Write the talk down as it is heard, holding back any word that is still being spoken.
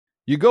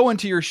You go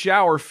into your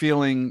shower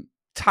feeling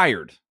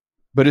tired,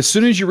 but as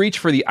soon as you reach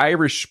for the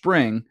Irish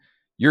Spring,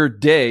 your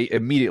day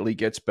immediately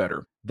gets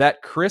better.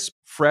 That crisp,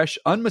 fresh,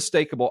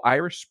 unmistakable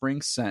Irish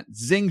Spring scent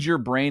zings your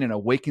brain and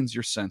awakens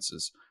your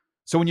senses.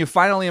 So when you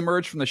finally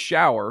emerge from the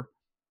shower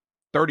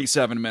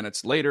 37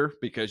 minutes later,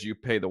 because you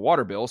pay the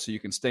water bill so you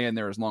can stay in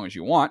there as long as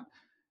you want,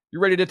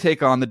 you're ready to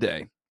take on the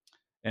day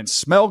and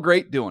smell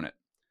great doing it.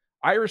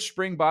 Irish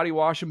Spring Body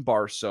Wash and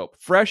Bar Soap.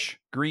 Fresh,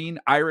 green,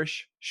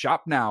 Irish.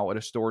 Shop now at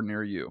a store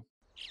near you.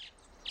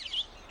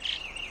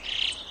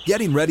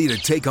 Getting ready to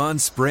take on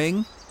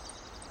spring?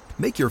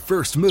 Make your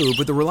first move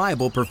with the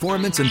reliable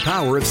performance and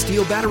power of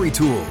Steel battery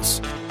tools.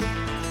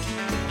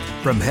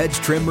 From hedge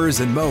trimmers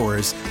and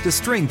mowers to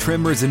string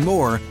trimmers and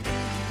more,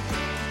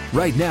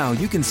 right now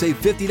you can save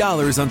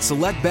 $50 on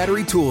select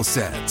battery tool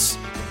sets.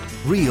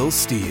 Real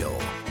Steel.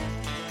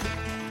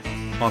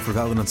 Offer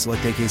valid on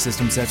select AK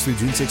system sets through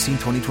June 16,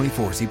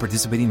 2024. See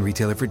participating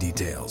retailer for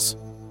details.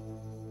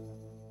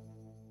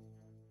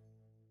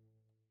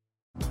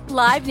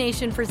 Live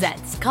Nation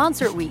presents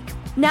Concert Week.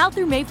 Now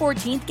through May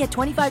 14th, get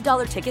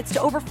 $25 tickets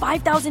to over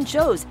 5,000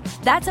 shows.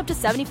 That's up to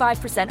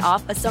 75%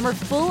 off a summer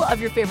full of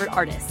your favorite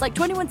artists like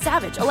 21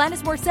 Savage,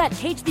 Alanis Morissette,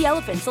 Cage the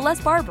Elephant,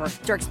 Celeste Barber,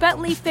 Dierks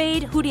Bentley,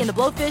 Fade, Hootie and the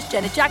Blowfish,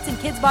 Janet Jackson,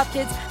 Kidz Bop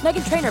Kids,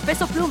 Meghan Trainor,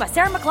 Bissell Pluma,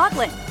 Sarah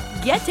McLachlan.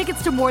 Get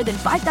tickets to more than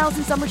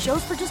 5,000 summer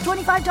shows for just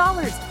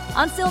 $25.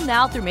 Until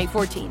now through May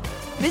 14th.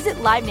 Visit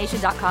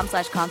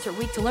LiveNation.com/Concert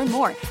Week to learn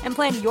more and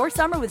plan your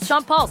summer with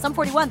Sean Paul, Sum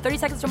 41, 30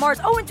 Seconds to Mars,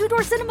 and Two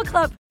Door Cinema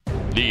Club.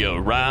 The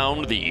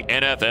Around the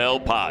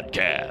NFL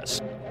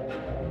podcast.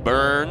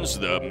 Burns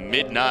the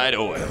midnight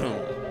oil.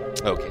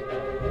 Okay.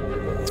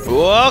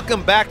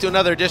 Welcome back to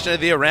another edition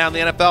of the Around the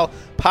NFL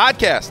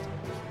podcast.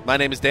 My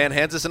name is Dan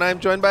Hansis, and I am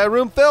joined by a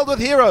room filled with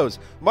heroes.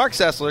 Mark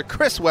Sessler,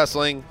 Chris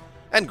Wessling,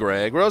 and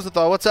Greg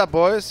Rosenthal. What's up,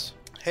 boys?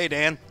 Hey,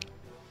 Dan.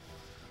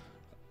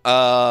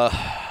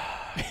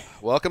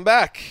 Welcome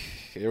back.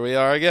 Here we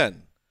are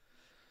again.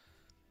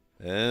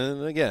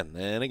 And again,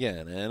 and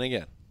again, and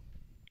again.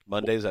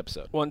 Monday's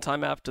episode. One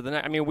time after the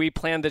next. I mean, we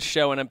planned this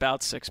show in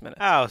about 6 minutes.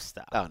 Oh,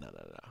 stop. Oh, no.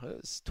 It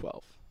was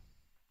 12.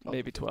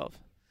 Maybe 12.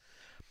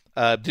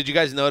 Did you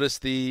guys notice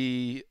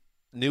the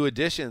new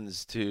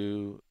additions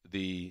to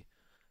the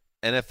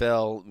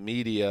NFL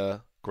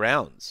media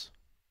grounds?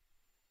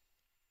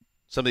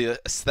 Some of the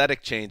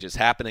aesthetic changes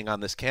happening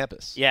on this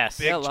campus. Yes.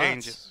 Big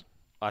changes.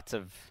 Lots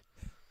of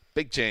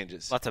Big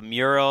changes. Lots of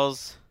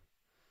murals.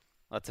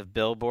 Lots of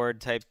billboard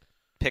type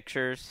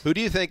pictures. Who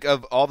do you think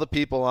of all the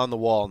people on the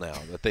wall now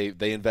that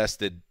they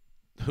invested,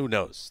 who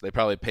knows? They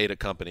probably paid a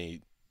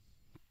company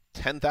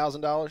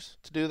 $10,000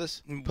 to do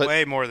this?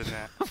 Way more than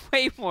that.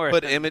 Way more.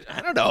 But image, I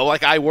don't know.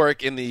 Like I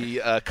work in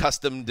the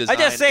custom design. I'm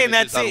just saying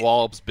that's on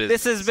walls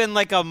business. This has been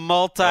like a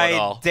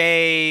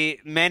multi-day,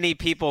 many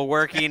people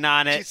working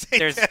on it.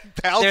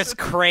 There's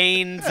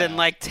cranes and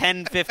like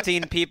 10,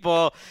 15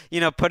 people,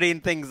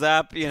 putting things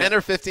up. 10 or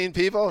 15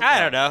 people? I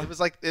don't know.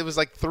 It was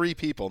like 3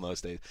 people in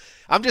those days.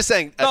 I'm just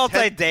saying,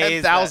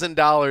 multi-days,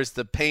 $10,000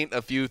 to paint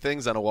a few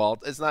things on a wall.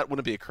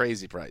 Wouldn't be a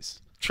crazy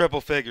price.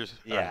 Triple figures.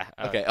 Yeah.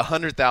 Right. Okay,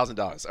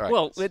 $100,000. All right.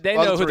 Well, they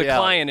know who the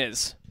client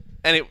is.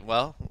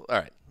 All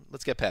right.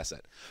 Let's get past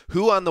that.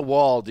 Who on the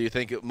wall do you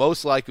think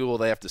most likely will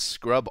they have to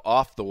scrub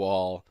off the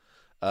wall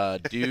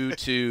due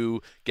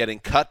to getting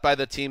cut by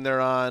the team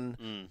they're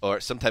on or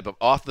some type of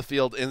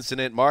off-the-field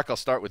incident? Mark, I'll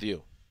start with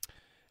you.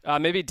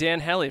 Maybe Dan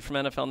Hellie from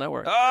NFL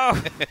Network.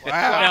 Oh,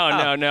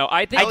 wow. No.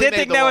 I did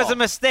think that was a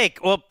mistake.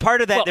 Well,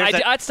 part of that.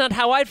 That's not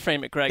how I'd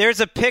frame it, Greg.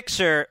 There's a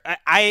picture.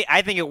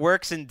 I think it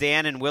works in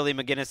Dan and Willie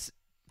McGinnis'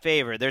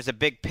 favor. There's a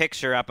big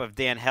picture up of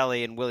Dan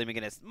Hellie and Willie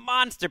McGinnis.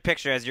 Monster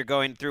picture as you're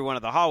going through one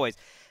of the hallways.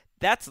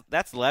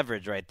 That's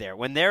leverage right there.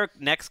 When their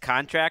next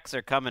contracts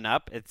are coming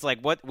up, it's like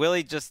what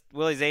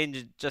Willie's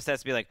agent just has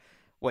to be like,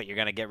 what, you're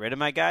going to get rid of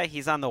my guy?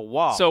 He's on the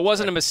wall. So it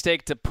wasn't a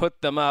mistake to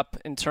put them up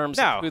in terms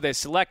of who they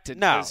selected.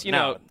 No,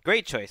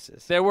 great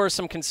choices. There were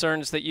some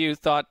concerns that you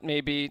thought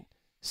maybe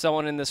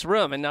someone in this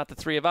room and not the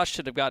three of us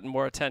should have gotten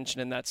more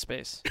attention in that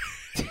space.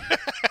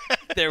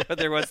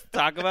 There was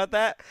talk about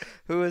that?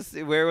 Where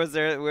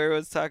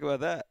was talk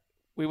about that?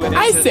 We went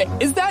I say,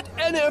 is that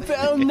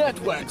NFL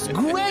Network's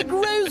Greg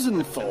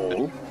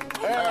Rosenthal?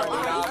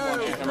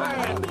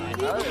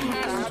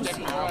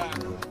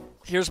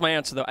 Here's my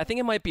answer, though. I think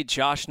it might be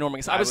Josh Norman.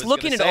 Because I was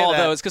looking at say all that.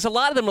 those, because a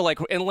lot of them are like,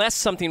 unless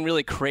something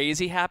really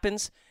crazy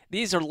happens,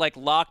 these are like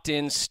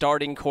locked-in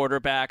starting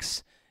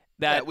quarterbacks.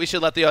 That we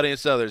should let the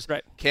audience know. There's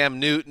right. Cam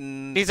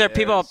Newton. These are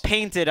people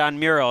painted on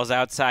murals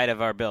outside of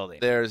our building.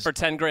 There's for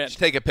 $10,000.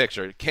 Take a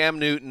picture. Cam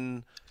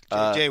Newton,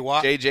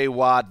 J.J.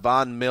 Watt,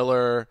 Von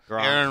Miller,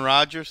 Gronk.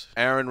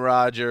 Aaron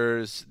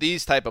Rodgers.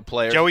 These type of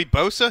players. Joey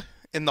Bosa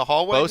in the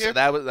hallway. Bosa,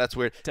 here? that's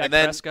weird. Dak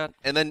Prescott.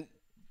 And then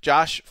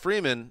Josh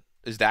Freeman.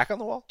 Is Dak on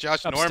the wall?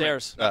 Josh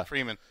Upstairs. Norman, not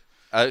Freeman.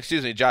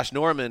 Excuse me, Josh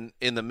Norman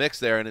in the mix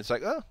there, and it's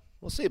like,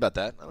 we'll see about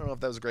that. I don't know if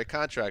that was a great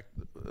contract.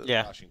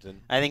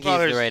 Washington. I think he's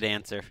the right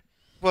answer.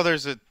 Well,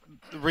 there's a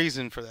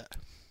reason for that.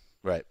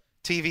 Right.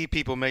 TV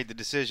people made the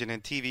decision,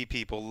 and TV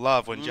people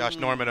love when Josh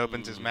Norman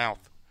opens his mouth.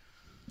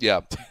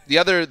 Yeah. The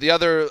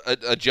other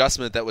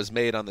adjustment that was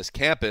made on this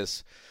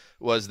campus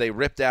was they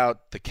ripped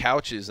out the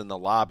couches in the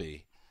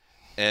lobby,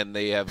 and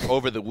they have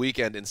over the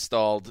weekend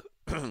installed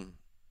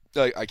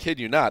I kid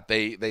you not,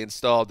 they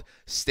installed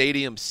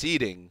stadium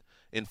seating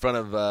in front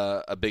of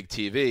a big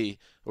TV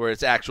where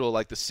it's actual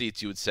like the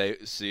seats you would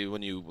see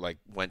when you like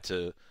went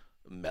to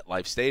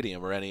MetLife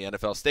Stadium or any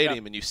NFL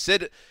stadium, and you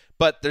sit,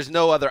 but there's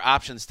no other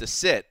options to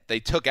sit. They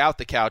took out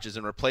the couches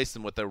and replaced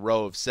them with a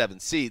row of 7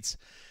 seats,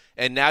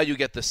 and now you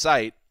get the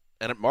sight.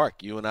 And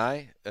Mark, you and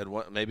I, and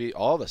maybe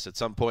all of us at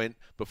some point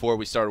before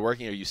we started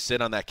working here, you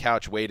sit on that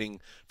couch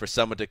waiting for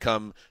someone to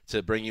come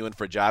to bring you in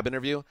for a job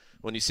interview.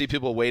 When you see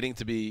people waiting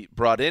to be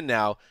brought in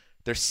now,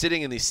 they're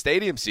sitting in these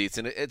stadium seats,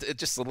 and it's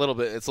just a little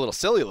bit, it's a little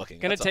silly looking.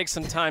 Going to take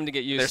some time to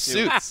get used to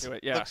suits. it.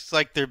 Yeah. Looks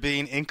like they're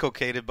being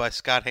inculcated by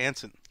Scott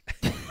Hansen.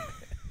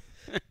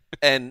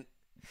 And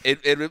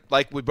it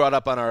like we brought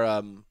up on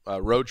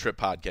our road trip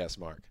podcast,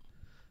 Mark,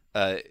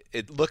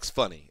 it looks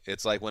funny.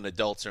 It's like when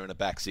adults are in a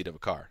backseat of a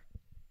car.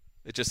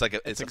 It's just like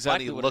it's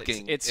exactly a funny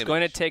looking It's image.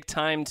 going to take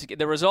time to get.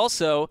 There was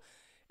also,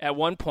 at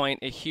one point,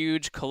 a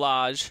huge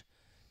collage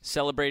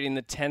celebrating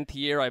the 10th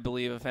year, I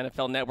believe, of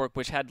NFL Network,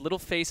 which had little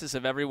faces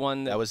of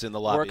everyone that was in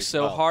the lobby worked as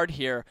so well. hard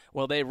here.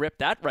 Well, they ripped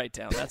that right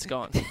down. That's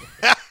gone.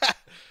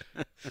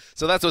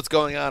 So that's what's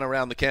going on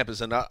around the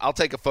campus, and I'll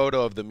take a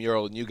photo of the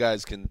mural, and you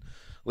guys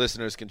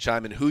listeners can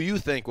chime in who you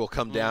think will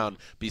come down,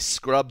 be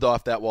scrubbed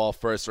off that wall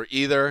first, or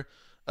either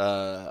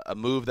a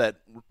move that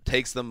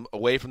takes them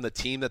away from the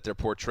team that they're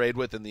portrayed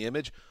with in the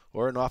image,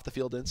 or an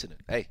off-the-field incident.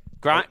 Hey,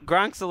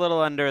 Gronk's a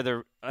little under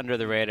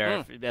the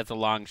radar. That's a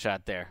long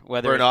shot there. or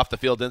an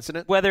off-the-field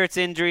incident? Whether it's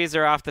injuries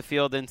or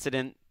off-the-field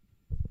incident,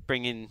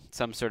 bringing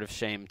some sort of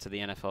shame to the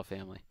NFL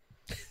family.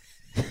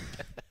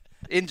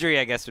 Injury,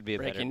 I guess, would be a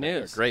Breaking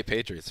better. news. Great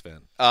Patriots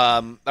fan.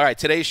 All right,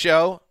 today's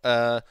show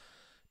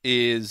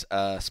is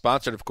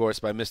sponsored, of course,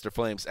 by Mr.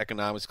 Flame's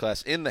economics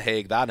class in The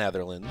Hague, the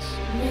Netherlands.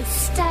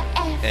 Mr.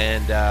 F.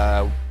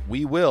 And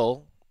we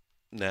will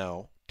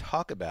now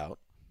talk about,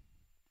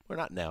 or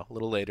not now, a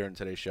little later in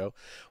today's show,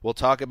 we'll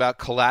talk about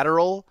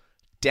collateral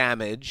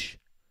damage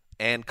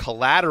and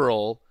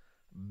collateral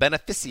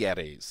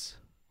beneficiaries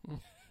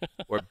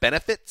or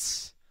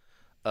benefits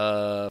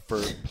for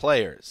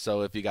players.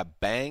 So if you got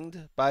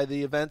banged by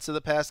the events of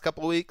the past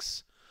couple of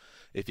weeks,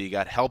 if you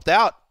got helped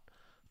out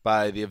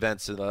by the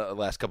events of the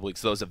last couple of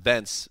weeks, those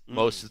events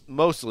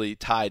mostly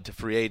tied to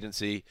free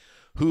agency,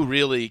 who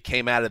really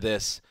came out of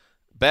this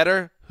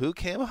better, who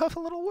came off a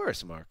little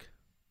worse, Mark?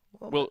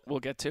 We'll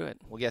get to it.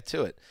 We'll get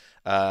to it.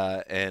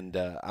 And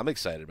I'm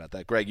excited about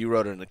that. Greg, you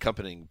wrote an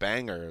accompanying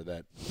banger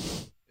that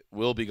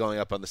will be going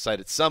up on the site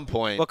at some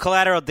point. Well,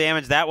 collateral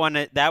damage, that one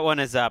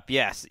is up,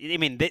 yes. I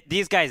mean,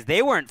 these guys,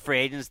 they weren't free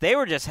agents. They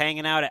were just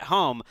hanging out at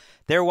home.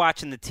 They're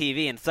watching the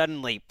TV, and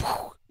suddenly,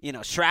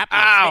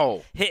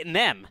 shrapnel hitting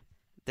them.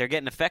 They're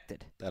getting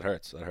affected. That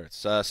hurts.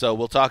 So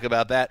we'll talk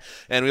about that.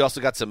 And we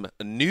also got some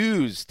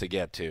news to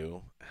get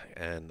to.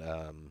 And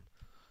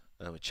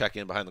we check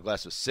in behind the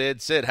glass with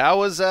Sid. Sid, how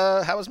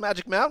was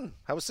Magic Mountain?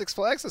 How was Six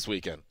Flags this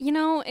weekend?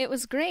 It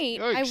was great.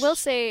 Yikes. I will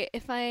say,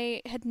 if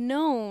I had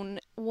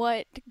known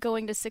what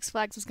going to Six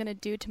Flags was going to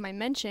do to my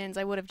mentions,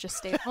 I would have just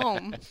stayed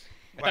home.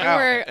 Wow. There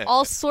were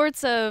all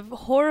sorts of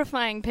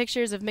horrifying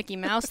pictures of Mickey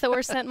Mouse that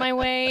were sent my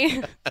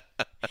way.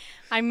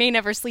 I may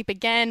never sleep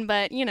again,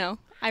 but,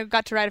 I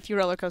got to ride a few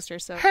roller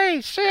coasters. So Hey,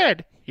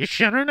 Sid, you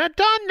shouldn't have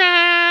done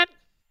that.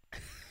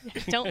 I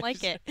don't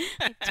like it.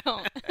 I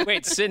don't.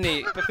 Wait,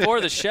 Sydney,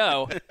 before the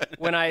show,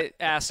 when I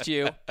asked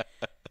you,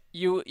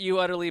 you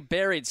utterly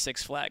buried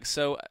Six Flags.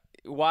 So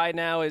why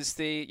now is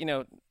the,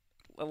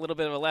 a little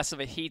bit of a less of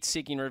a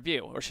heat-seeking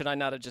review? Or should I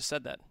not have just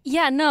said that?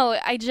 Yeah, no,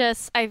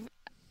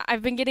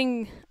 I've been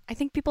getting, I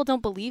think people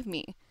don't believe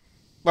me.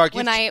 Mark,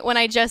 when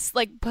I just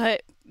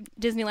put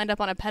Disneyland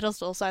up on a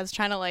pedestal, so I was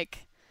trying to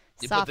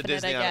you soften put the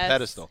Disney it, I on guess. a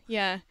pedestal.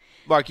 Yeah.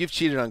 Mark, you've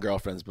cheated on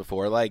girlfriends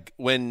before. Like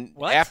when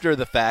What? after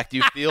the fact,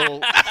 you feel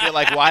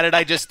like, why did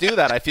I just do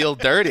that? I feel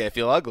dirty. I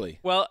feel ugly.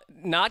 Well,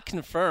 not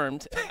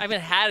confirmed. I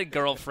haven't had a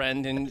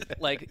girlfriend in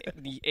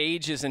the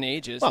ages and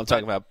ages. Well, I'm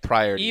talking about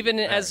prior. to Even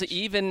marriage.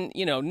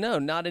 no,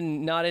 not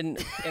in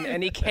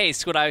any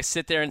case would I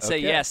sit there and say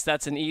Okay. yes,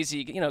 that's an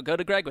easy. Go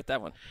to Greg with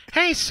that one.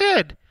 Hey,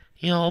 Sid,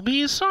 you'll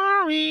be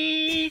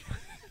sorry.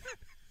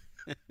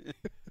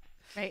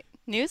 Right.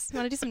 News?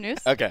 Want to do some news?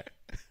 Okay.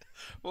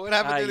 What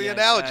happened to the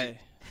analogy?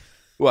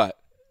 What?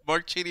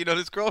 Mark cheating on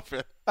his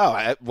girlfriend.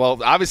 Oh,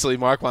 well, obviously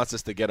Mark wants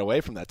us to get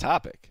away from that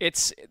topic.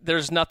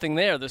 There's nothing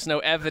there. There's no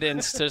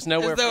evidence. There's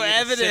nowhere There's no for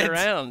you to sit evidence.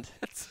 around.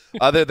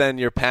 Other than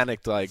your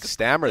panicked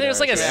stammer. There's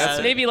there, like your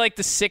answer. maybe like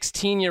the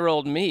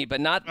 16-year-old me,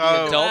 but not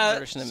the adult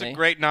version of It's me. a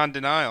great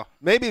non-denial.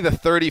 Maybe the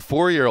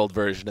 34-year-old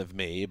version of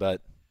me, but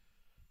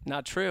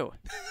Not true.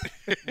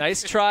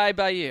 Nice try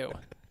by you.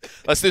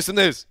 let's do some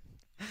news.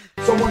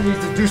 Someone needs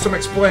to do some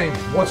explaining.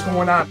 What's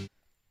going on?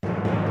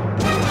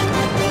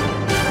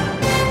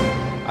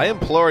 I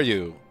implore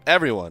you,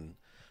 everyone,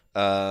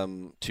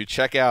 to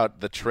check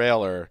out the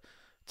trailer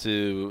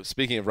to,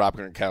 speaking of Rob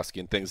Gronkowski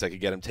and things that could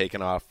get him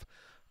taken off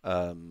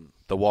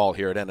the the wall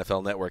here at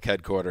NFL Network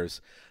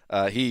headquarters.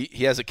 He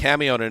has a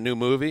cameo in a new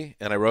movie,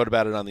 and I wrote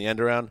about it on the end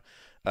around.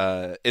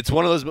 It's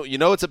one of those,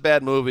 it's a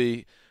bad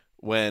movie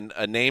when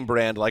a name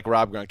brand like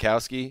Rob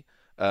Gronkowski,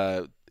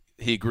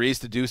 he agrees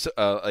to do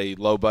a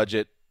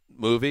low-budget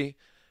movie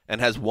and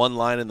has one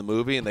line in the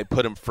movie, and they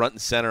put him front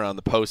and center on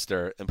the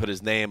poster and put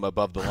his name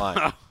above the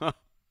line.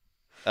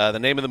 The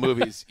name of the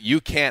movie is You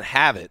Can't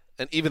Have It,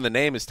 and even the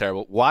name is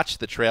terrible. Watch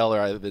the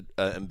trailer. I have it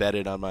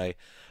embedded on my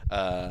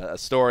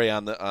story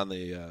on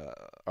the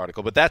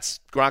article. But that's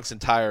Gronk's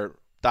entire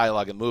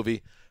dialogue in the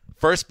movie.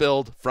 First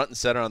build, front and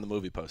center on the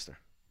movie poster.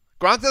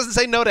 Gronk doesn't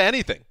say no to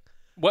anything.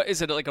 What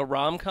is it, like a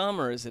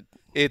rom-com, or is it?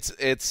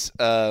 It's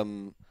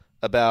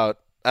about,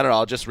 I don't know,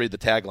 I'll just read the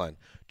tagline.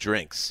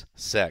 Drinks,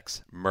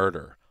 sex,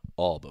 murder,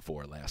 all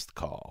before last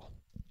call.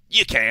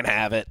 You can't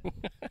have it.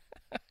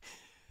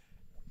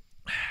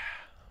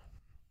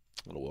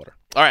 A little water.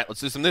 All right, let's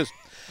do some news.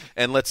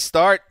 And let's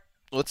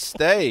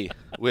stay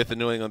with the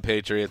New England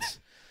Patriots.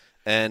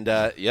 And,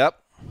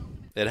 yep,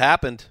 it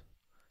happened.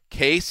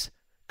 Case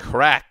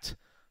cracked.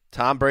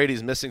 Tom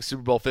Brady's missing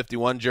Super Bowl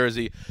 51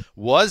 jersey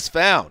was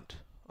found.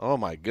 Oh,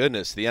 my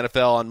goodness. The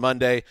NFL on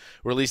Monday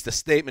released a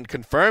statement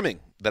confirming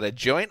that a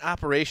joint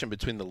operation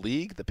between the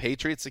league, the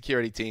Patriots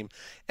security team,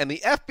 and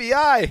the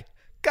FBI,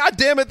 God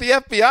damn it, the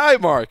FBI,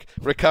 Mark,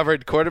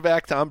 recovered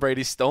quarterback Tom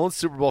Brady's stolen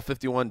Super Bowl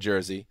 51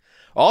 jersey.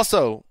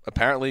 Also,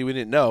 apparently we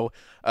didn't know,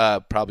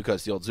 probably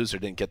because the old Zeuser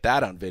didn't get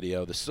that on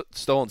video, the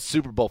stolen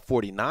Super Bowl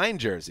 49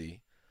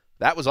 jersey,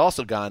 that was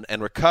also gone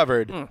and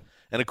recovered.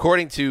 And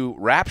according to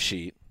Rap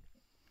Sheet,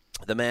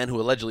 the man who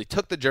allegedly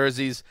took the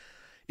jerseys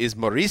is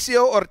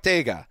Mauricio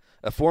Ortega,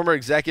 a former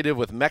executive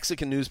with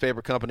Mexican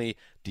newspaper company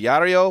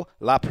Diario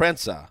La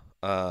Prensa.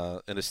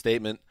 In a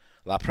statement,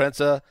 La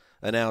Prensa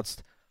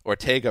announced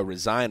Ortega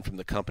resigned from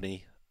the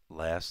company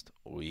last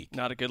week.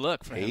 Not a good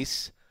look for him.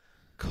 Case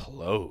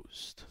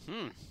closed.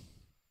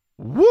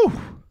 Woo!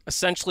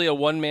 Essentially a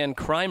one-man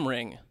crime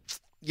ring.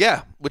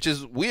 Yeah, which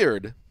is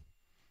weird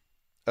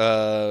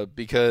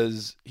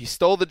because he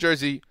stole the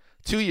jersey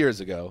 2 years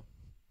ago.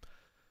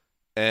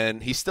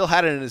 And he still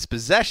had it in his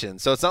possession.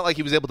 So it's not like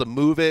he was able to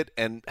move it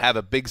and have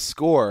a big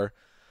score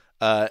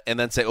and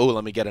then say, oh,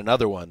 let me get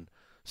another one.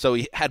 So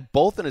he had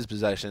both in his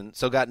possession,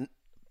 so got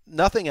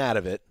nothing out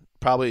of it,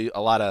 probably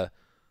a lot of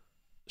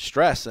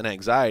stress and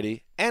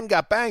anxiety, and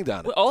got banged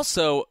on it. Well,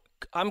 also,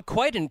 I'm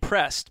quite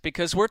impressed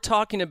because we're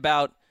talking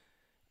about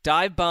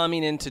dive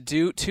bombing into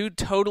two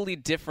totally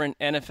different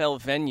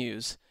NFL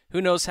venues.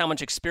 Who knows how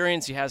much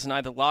experience he has in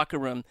either locker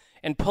room,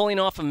 and pulling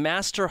off a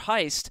master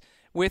heist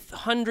with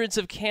hundreds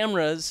of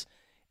cameras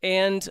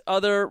and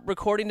other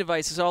recording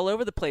devices all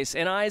over the place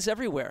and eyes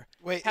everywhere.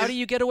 Wait, how do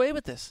you get away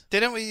with this?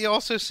 Didn't we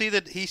also see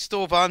that he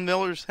stole Von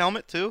Miller's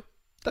helmet, too?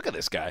 Look at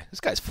this guy. This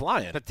guy's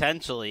flying.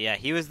 Potentially, yeah.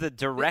 He was the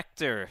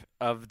director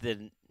of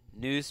the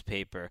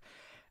newspaper.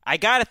 I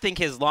got to think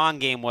his long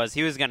game was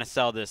he was going to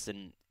sell this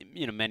in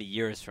many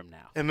years from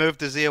now. And move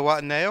to Zia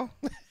Watanabe?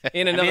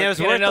 In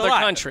another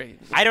country.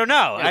 I don't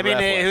know. I mean,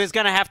 he was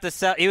going to have to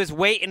sell. He was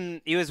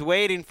waiting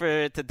for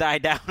it to die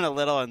down a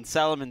little and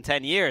sell them in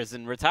 10 years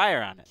and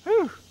retire on it.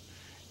 Whew.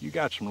 You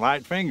got some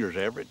light fingers,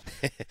 Everett.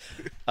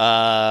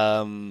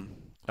 All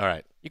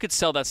right. You could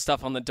sell that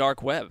stuff on the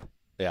dark web.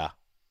 Yeah.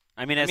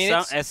 I mean,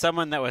 as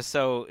someone that was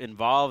so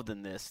involved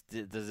in this,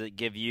 does it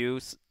give you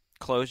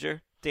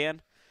closure,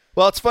 Dan?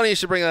 Well, it's funny you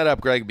should bring that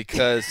up, Greg,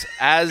 because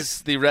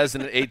as the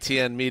resident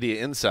ATN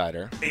Media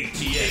Insider.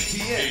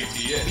 ATN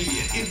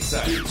Media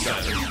Insider.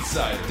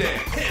 Dan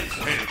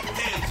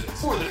Hansen.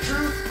 For the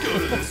truth, go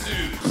to the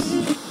Zeus.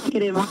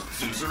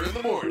 Zeuser in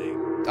the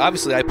morning.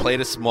 Obviously, I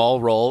played a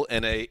small role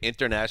in an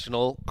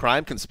international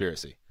crime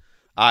conspiracy.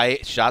 I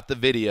shot the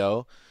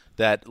video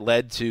that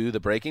led to the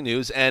breaking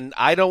news, and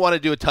I don't want to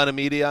do a ton of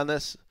media on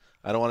this.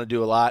 I don't want to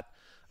do a lot.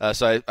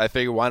 So I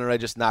figured, why don't I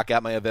just knock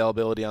out my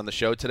availability on the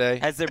show today?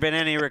 Has there been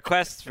any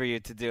requests for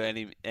you to do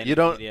any you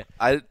don't, media?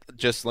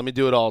 Let me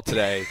do it all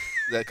today,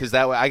 because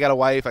that way I got a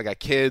wife, I got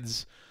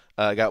kids,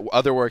 I got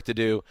other work to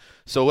do.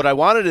 So what I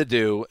wanted to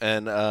do,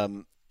 and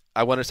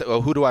I want to say,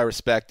 well, who do I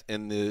respect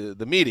in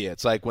the media?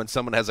 It's like when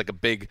someone has like a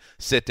big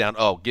sit down.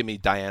 Oh, give me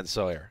Diane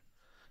Sawyer.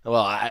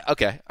 Well, I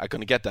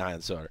couldn't get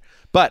Diane Sawyer,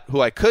 but who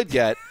I could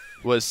get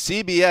was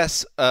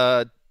CBS.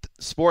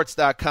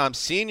 Sports.com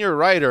senior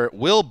writer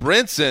Will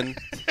Brinson.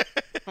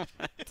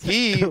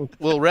 He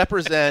will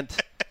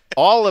represent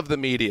all of the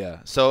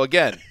media. So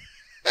again,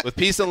 with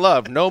peace and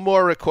love, no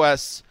more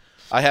requests.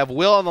 I have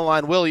Will on the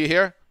line. Will, you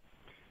here?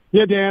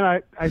 Yeah,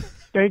 Dan, I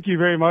thank you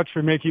very much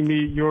for making me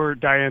your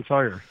Diane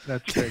Sawyer.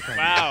 That's great.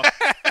 Wow.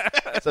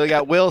 So we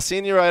got Will,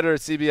 senior writer at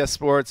CBS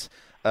Sports.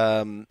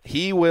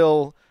 He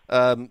will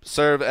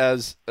serve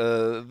as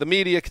the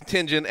media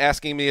contingent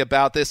asking me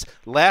about this.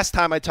 Last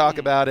time I talk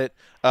about it,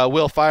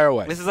 Will, fire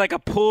away. This is like a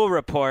pool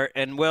report,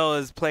 and Will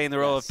is playing the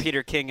role of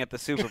Peter King at the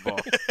Super Bowl.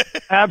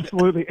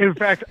 Absolutely. In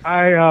fact,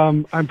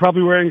 I'm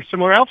probably wearing a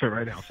similar outfit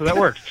right now, so that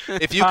works.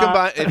 If you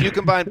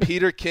combine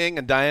Peter King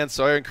and Diane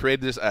Sawyer and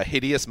create this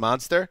hideous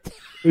monster,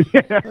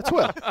 yeah. that's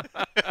Will.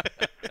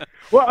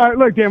 Well,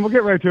 look, Dan, we'll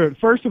get right to it.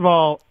 First of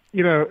all,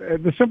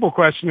 the simple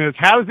question is,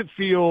 how does it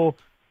feel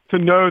to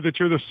know that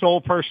you're the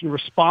sole person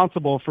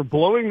responsible for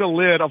blowing the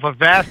lid of a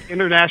vast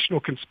international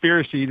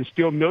conspiracy to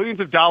steal millions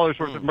of dollars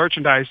worth of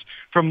merchandise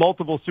from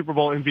multiple Super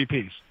Bowl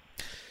MVPs?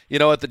 You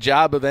know what? The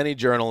job of any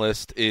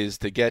journalist is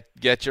to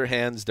get your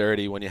hands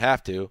dirty when you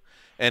have to,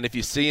 and if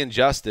you see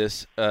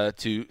injustice,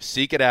 to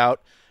seek it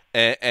out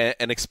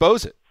and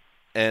expose it.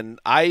 And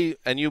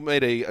you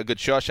made a good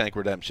Shawshank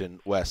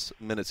Redemption, Wes,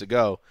 minutes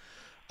ago.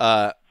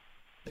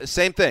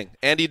 Same thing.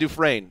 Andy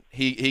Dufresne.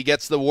 He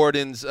gets the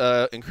warden's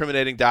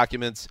incriminating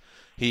documents.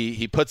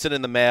 He puts it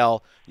in the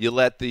mail. You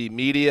let the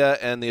media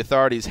and the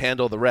authorities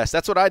handle the rest.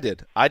 That's what I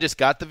did. I just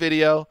got the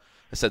video.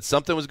 I said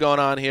something was going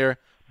on here.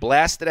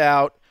 Blast it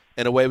out,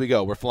 and away we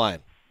go. We're flying.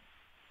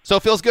 So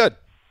it feels good.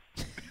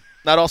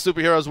 Not all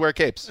superheroes wear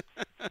capes.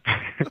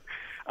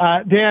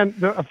 Dan,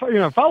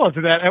 follow-up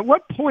to that. At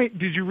what point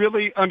did you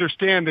really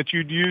understand that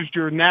you'd used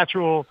your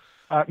natural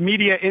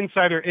media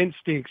insider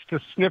instincts to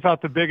sniff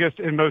out the biggest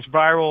and most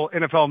viral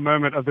NFL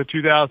moment of the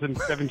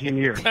 2017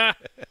 year?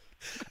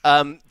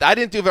 I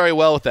didn't do very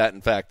well with that,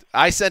 in fact.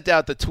 I sent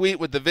out the tweet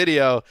with the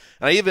video,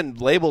 and I even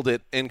labeled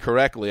it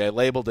incorrectly. I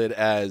labeled it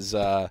as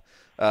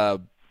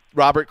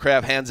Robert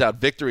Kraft hands out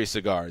victory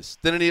cigars.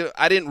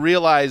 I didn't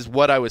realize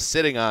what I was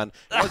sitting on.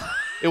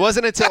 It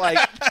wasn't until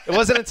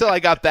I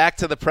got back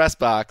to the press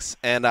box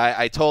and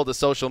I told the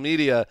social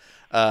media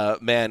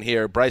man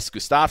here, Bryce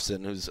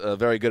Gustafson, who's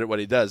very good at what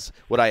he does,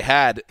 what I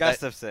had.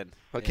 Gustafson.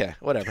 Okay,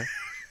 whatever.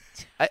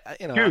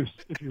 Goose.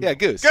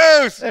 Goose.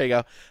 Goose. There you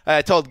go.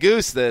 I told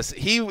Goose this.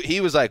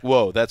 He was like,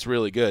 "Whoa, that's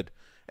really good."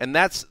 And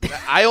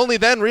I only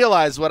then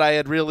realized what I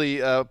had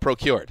really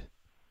procured.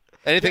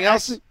 Anything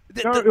else?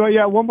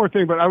 No, one more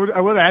thing, but I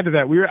would add to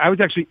that. I was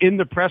actually in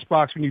the press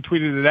box when you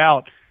tweeted it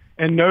out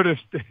and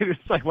noticed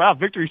it's like, wow,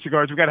 victory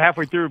cigars. We got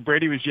halfway through.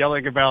 Brady was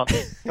yelling about,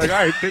 like,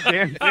 all right,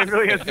 Dan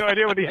really has no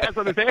idea what he has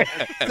on his hands.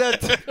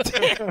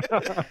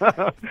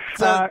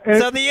 So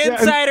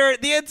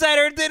the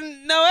insider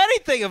didn't know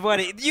anything of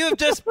what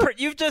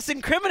you've just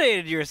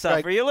incriminated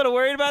yourself. Greg, Are you a little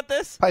worried about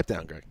this? Pipe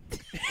down, Greg.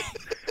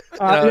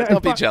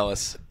 Don't be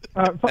jealous.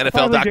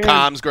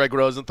 NFL.com's Greg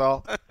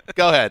Rosenthal.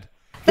 Go ahead.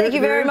 Thank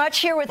you very much.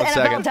 Here with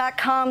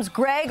NFL.com's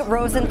Greg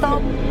Rosenthal.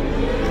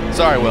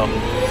 Sorry, Will. The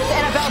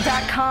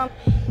NFL.com.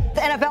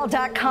 The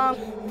NFL.com.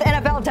 The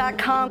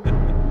NFL.com.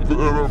 The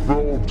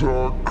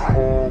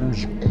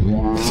NFL.com's Greg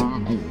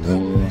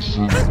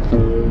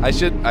Rosenthal.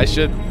 I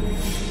should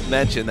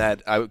mention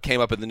that I came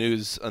up in the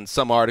news on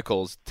some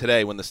articles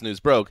today when this news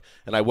broke,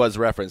 and I was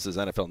referenced as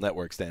NFL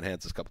Network Stan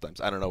Hansis a couple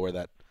times. I don't know where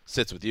that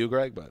sits with you,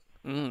 Greg, but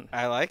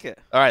I like it.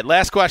 All right,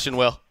 last question,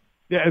 Will.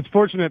 Yeah, it's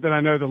fortunate that I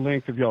know the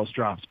length of y'all's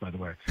drops, by the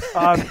way.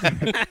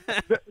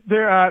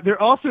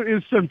 There also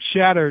is some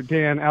chatter,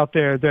 Dan, out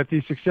there that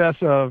the success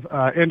of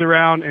End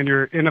Around and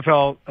your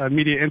NFL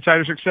media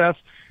insider success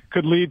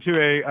could lead to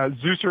a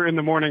Zeuser in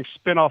the Morning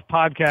spinoff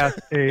podcast,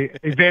 a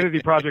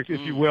vanity project,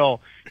 if you will.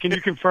 Can you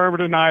confirm or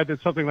deny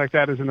that something like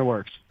that is in the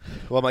works?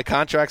 Well, my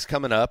contract's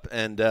coming up,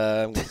 and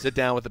I'm going to sit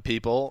down with the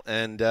people,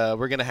 and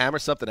we're going to hammer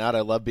something out.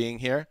 I love being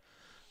here.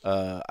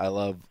 I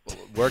love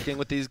working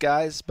with these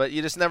guys, but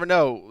you just never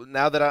know.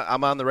 Now that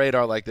I'm on the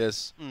radar like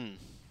this,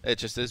 it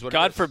just is what it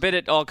is. God forbid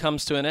it all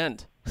comes to an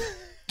end.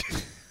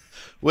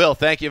 Will,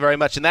 thank you very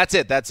much. And that's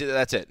it. That's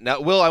it. Now,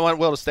 Will, I want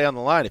Will to stay on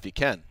the line if you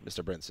can,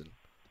 Mr. Brinson.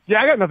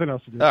 Yeah, I got nothing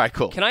else to do. All right,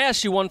 cool. Can I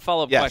ask you one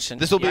follow-up question?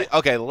 This will be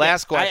okay.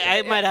 Last question.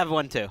 I might have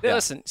one too.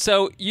 Listen,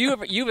 so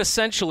you've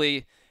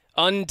essentially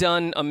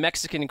undone a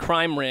Mexican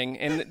crime ring,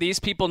 and these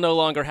people no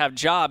longer have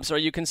jobs. Are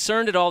you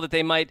concerned at all that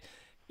they might,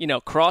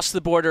 cross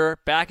the border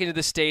back into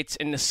the States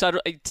and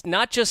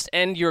not just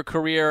end your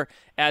career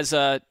as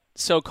a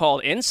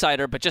so-called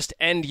insider, but just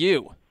end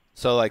you?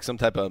 So like some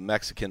type of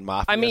Mexican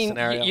mafia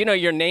scenario?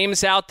 Your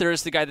name's out there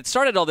as the guy that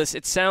started all this.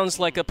 It sounds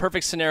like a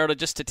perfect scenario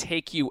to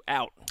take you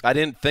out. I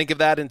didn't think of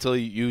that until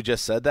you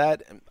just said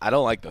that. I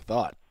don't like the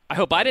thought. I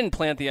hope I didn't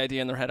plant the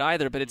idea in their head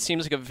either, but it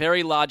seems like a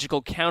very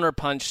logical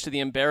counterpunch to the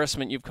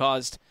embarrassment you've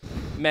caused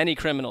many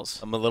criminals.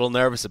 I'm a little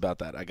nervous about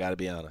that. I got to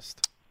be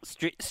honest.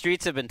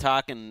 Streets have been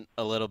talking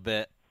a little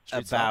bit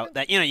about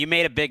that. You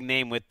made a big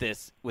name with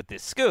this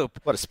scoop.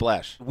 What a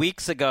splash.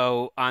 Weeks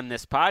ago on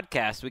this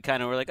podcast, we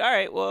kind of were like, all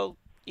right, well,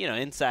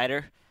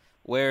 insider,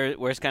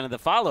 where's kind of the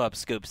follow-up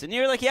scoops? And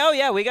you're like,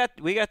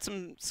 we got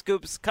some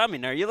scoops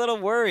coming. Are you a little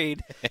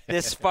worried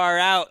this far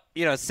out,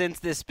 since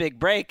this big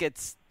break?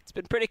 It's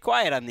been pretty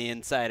quiet on the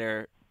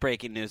insider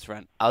breaking news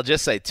front. I'll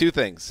just say two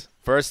things.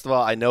 First of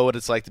all, I know what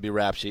it's like to be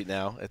rap sheet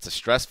now. It's a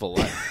stressful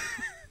life.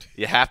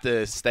 You have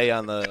to stay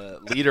on the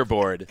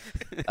leaderboard.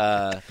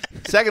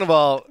 Second of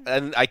all,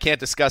 and I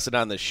can't discuss it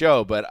on the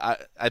show, but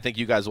I think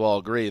you guys will all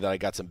agree that I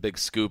got some big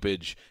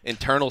scoopage,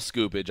 internal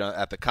scoopage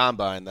at the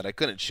Combine that I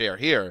couldn't share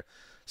here.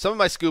 Some of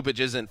my scoopage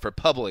isn't for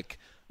public.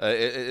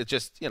 It's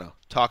just,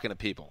 talking to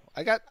people.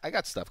 I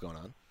got stuff going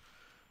on.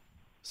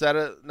 Is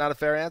that not a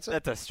fair answer?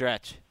 That's a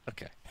stretch.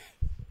 Okay.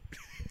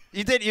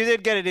 You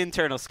did get an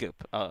internal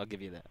scoop. I'll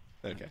give you that.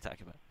 Okay.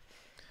 Talking about.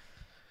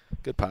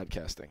 Good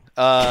podcasting.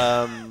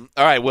 All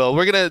right, Will,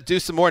 we're going to do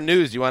some more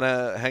news. You want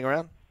to hang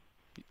around?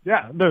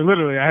 Yeah, no,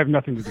 literally, I have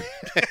nothing to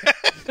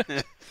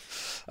do.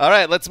 All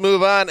right, let's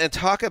move on and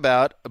talk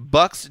about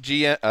Bucks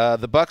GM,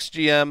 the Bucks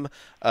GM,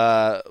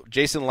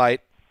 Jason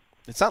Licht.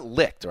 It's not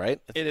Licht, right?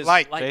 It is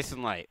Light.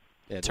 Jason Light.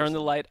 Yeah, Turn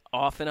the light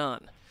off and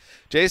on.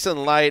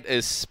 Jason Licht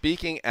is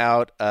speaking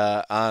out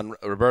on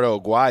Roberto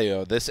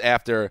Aguayo. This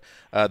after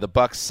the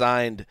Bucks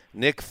signed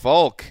Nick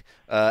Folk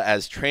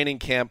as training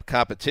camp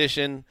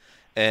competition.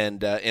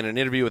 And in an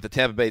interview with the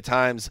Tampa Bay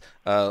Times,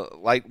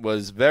 Licht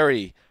was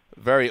very,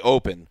 very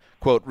open.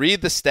 Quote,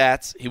 read the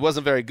stats. He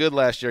wasn't very good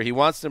last year. He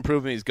wants to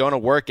improve and he's going to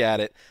work at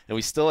it. And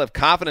we still have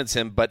confidence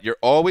in him, but you're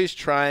always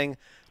trying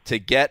to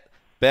get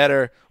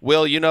better.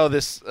 Will, you know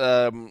this,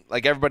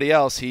 like everybody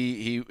else,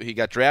 he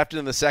got drafted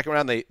in the second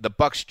round. The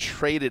Bucks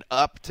traded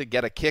up to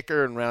get a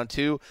kicker in round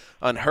 2,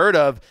 unheard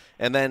of,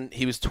 and then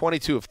he was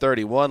 22 of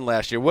 31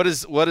 last year. What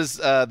does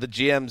the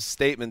GM's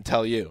statement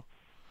tell you?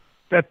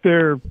 That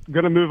they're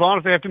going to move on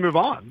if they have to move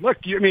on.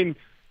 Look,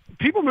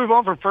 people move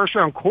on from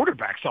first-round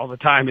quarterbacks all the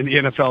time in the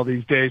NFL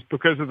these days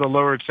because of the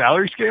lowered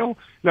salary scale.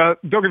 Now,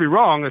 don't get me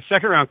wrong, a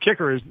second-round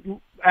kicker is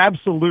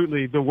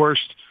absolutely the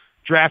worst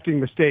drafting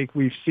mistake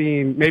we've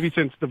seen, maybe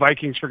since the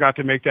Vikings forgot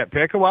to make that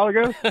pick a while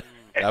ago.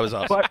 That was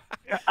awesome. But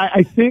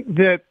I think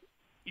that,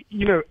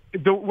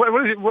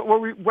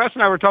 Wes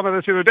and I were talking about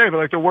this the other day, but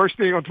like the worst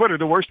thing on Twitter,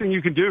 the worst thing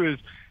you can do is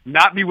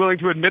not be willing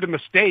to admit a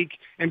mistake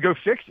and go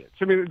fix it.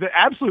 So, I mean, the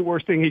absolute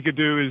worst thing he could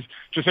do is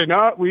just say,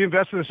 no, we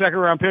invested a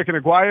second-round pick in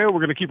Aguayo. We're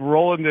going to keep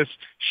rolling this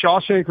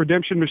Shawshank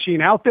redemption machine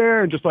out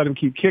there and just let him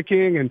keep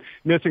kicking and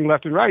missing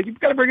left and right.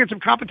 You've got to bring in some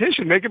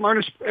competition, make him earn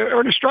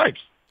his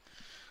stripes.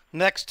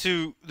 Next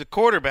to the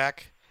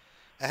quarterback,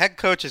 a head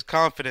coach's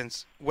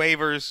confidence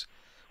wavers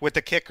with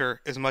the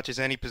kicker as much as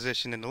any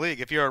position in the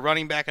league. If you're a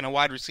running back and a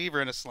wide receiver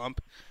in a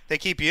slump, they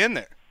keep you in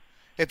there.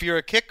 If you're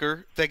a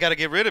kicker, they got to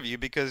get rid of you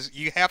because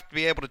you have to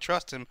be able to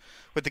trust him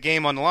with the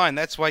game on the line.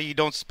 That's why you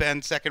don't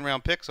spend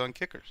second-round picks on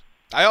kickers.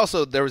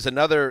 There was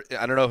another,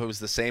 I don't know if it was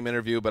the same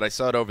interview, but I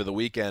saw it over the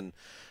weekend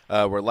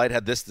where Light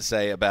had this to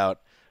say about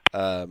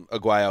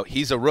Aguayo.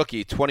 He's a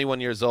rookie, 21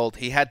 years old.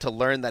 He had to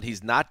learn that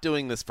he's not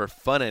doing this for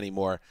fun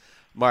anymore.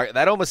 Mark,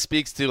 that almost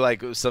speaks to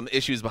like some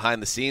issues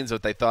behind the scenes,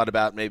 what they thought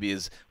about maybe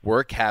his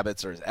work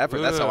habits or his effort.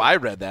 That's how I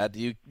read that.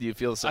 Do you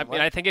feel the same way?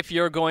 I think if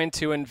you're going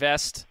to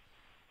invest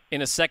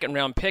in a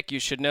second-round pick, you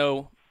should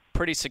know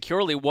pretty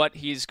securely what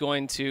he's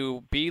going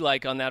to be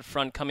like on that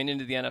front coming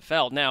into the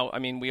NFL. Now, I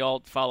mean, we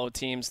all follow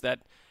teams that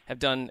have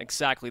done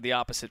exactly the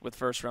opposite with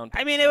first-round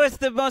picks. I mean, it was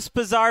the most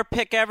bizarre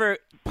pick ever,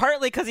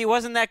 partly because he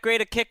wasn't that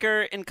great a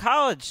kicker in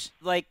college.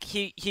 Like,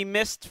 he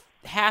missed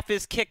half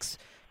his kicks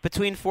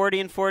between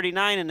 40 and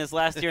 49 in his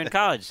last year in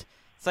college.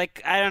 It's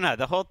like, I don't know,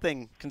 the whole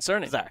thing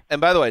concerning. Bizarre.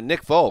 And by the way,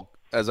 Nick Folk,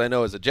 as I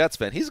know as a Jets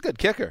fan, he's a good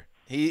kicker.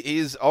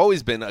 He's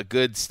always been a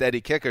good, steady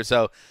kicker.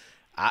 So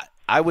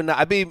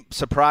I'd be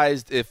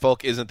surprised if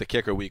Folk isn't the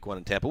kicker week 1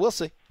 in Tampa. We'll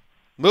see.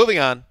 Moving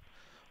on.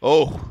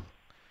 Oh,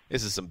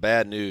 this is some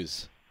bad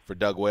news for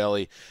Doug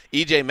Whaley.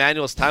 E.J.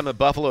 Manuel's time at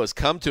Buffalo has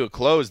come to a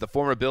close. The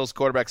former Bills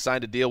quarterback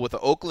signed a deal with the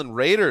Oakland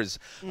Raiders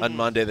on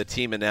Monday. The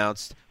team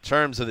announced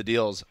terms of the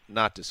deals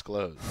not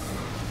disclosed.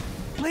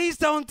 Please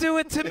don't do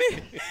it to me.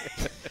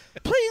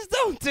 Please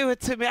don't do it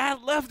to me. I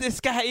love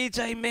this guy,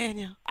 E.J.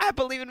 Manuel. I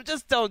believe in him.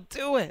 Just don't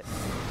do it.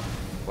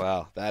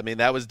 Wow. I mean,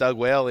 that was Doug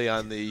Whaley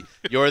on the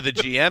You're the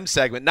GM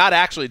segment. Not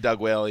actually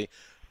Doug Whaley,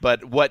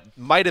 but what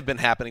might have been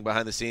happening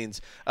behind the scenes.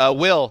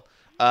 Will,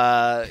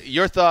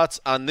 your thoughts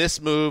on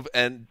this move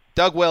and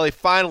Doug Whaley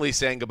finally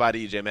saying goodbye to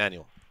E.J.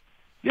 Manuel?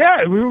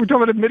 Yeah, we were talking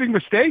about admitting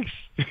mistakes.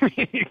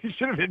 He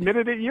should have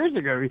admitted it years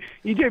ago.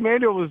 E.J.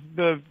 Manuel was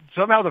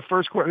somehow the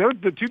first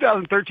quarterback. The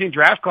 2013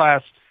 draft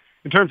class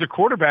in terms of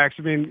quarterbacks.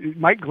 I mean,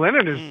 Mike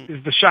Glennon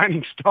is the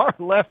shining star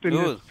left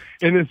in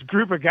this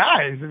group of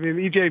guys. I mean,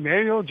 E.J.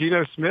 Manuel,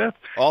 Geno Smith.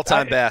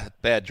 All-time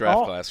bad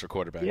draft class for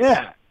quarterbacks.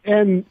 Yeah,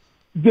 and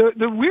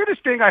the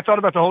weirdest thing I thought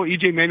about the whole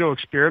E.J. Manuel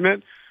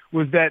experiment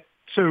was that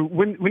so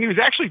when he was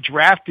actually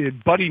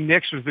drafted, Buddy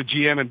Nix was the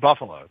GM in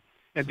Buffalo,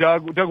 and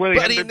Doug Whaley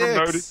hadn't been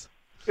promoted.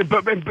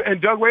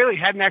 And Doug Whaley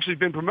hadn't actually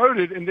been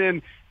promoted. And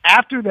then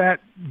after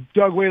that,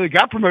 Doug Whaley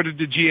got promoted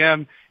to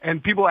GM,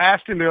 and people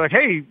asked him, they're like,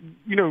 hey,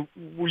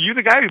 were you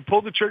the guy who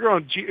pulled the trigger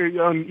on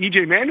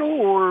E.J. Manuel,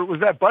 or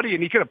was that Buddy?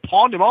 And he could have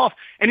pawned him off,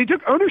 and he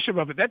took ownership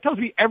of it. That tells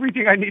me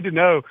everything I need to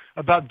know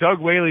about Doug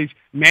Whaley's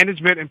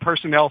management and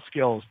personnel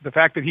skills. The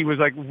fact that he was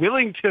like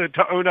willing to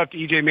own up to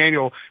E.J.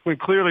 Manuel when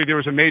clearly there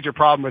was a major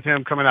problem with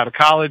him coming out of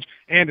college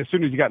and as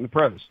soon as he got in the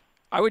pros.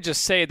 I would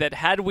just say that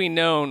had we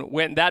known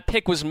when that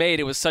pick was made,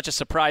 it was such a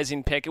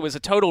surprising pick. It was a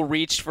total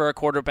reach for a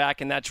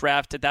quarterback in that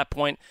draft at that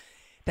point.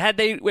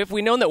 If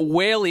we known that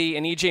Whaley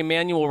and E.J.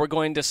 Manuel were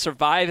going to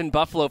survive in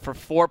Buffalo for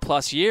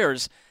 4+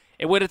 years,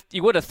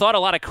 you would have thought a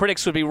lot of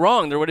critics would be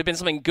wrong. There would have been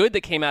something good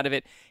that came out of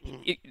it.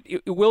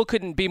 Will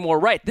couldn't be more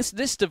right.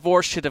 This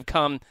divorce should have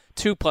come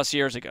 2+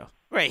 years ago.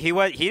 Right. He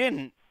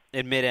didn't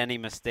admit any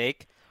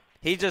mistake.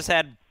 He just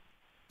had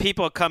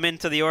people come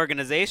into the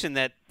organization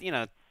that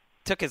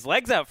took his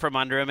legs out from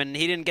under him, and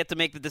he didn't get to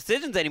make the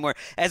decisions anymore.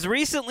 As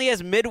recently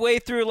as midway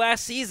through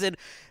last season,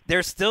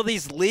 there's still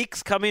these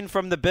leaks coming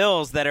from the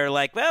Bills that are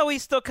like, well, we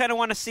still kind of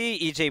want to see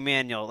E.J.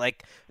 Manuel.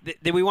 Like,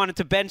 we wanted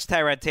to bench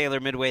Tyrod Taylor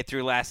midway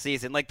through last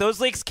season. Like, those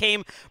leaks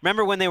came,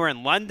 remember when they were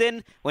in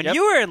London? When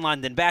you were in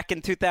London back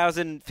in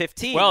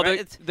 2015. Well,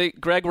 right? the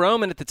Greg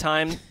Roman at the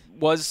time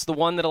was the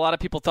one that a lot of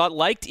people thought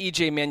liked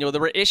E.J. Manuel.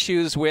 There were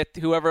issues with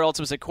whoever else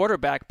was at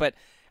quarterback, but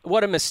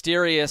what a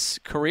mysterious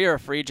career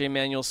for E.J.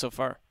 Manuel so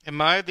far. Am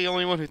I the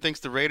only one who thinks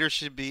the Raiders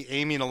should be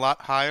aiming a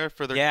lot higher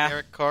for their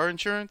Derek Carr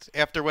insurance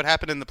after what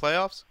happened in the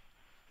playoffs?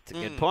 That's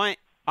a good point.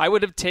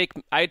 I'd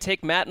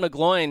take Matt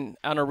McGloin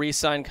on a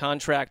re-signed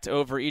contract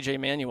over E.J.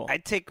 Manuel. I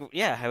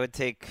would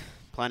take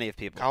plenty of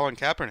people. Colin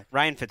Kaepernick.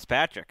 Ryan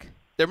Fitzpatrick.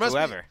 There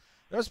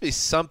must be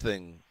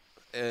something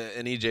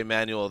in E.J.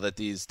 Manuel that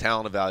these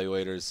talent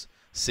evaluators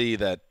see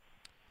that.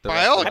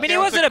 I mean, he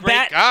wasn't a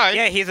bad guy.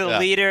 Yeah, he's a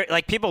leader.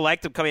 Like, people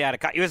liked him coming out of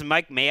college. He was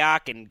Mike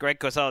Mayock and Greg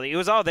Cosell. He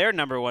was all their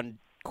number one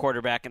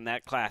quarterback in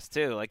that class,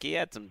 too. Like, he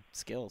had some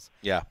skills.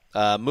 Yeah.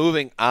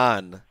 Moving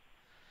on.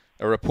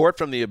 A report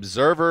from the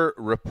Observer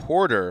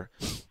reporter,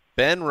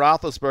 Ben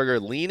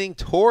Roethlisberger leaning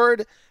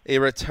toward a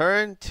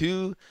return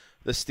to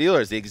the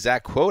Steelers. The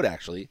exact quote,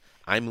 actually,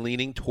 "I'm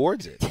leaning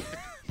towards it."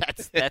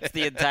 That's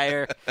the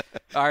entire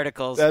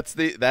article. That's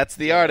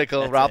the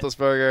article.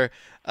 Roethlisberger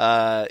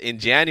in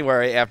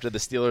January, after the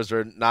Steelers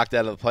were knocked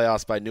out of the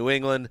playoffs by New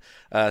England,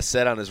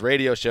 said on his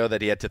radio show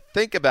that he had to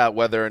think about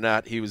whether or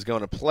not he was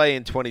going to play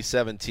in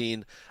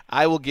 2017.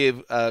 I will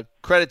give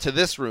credit to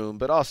this room,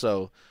 but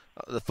also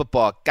the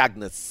football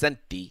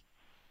cognoscenti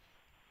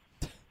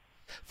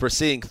for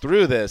seeing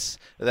through this,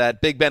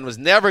 that Big Ben was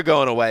never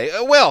going away.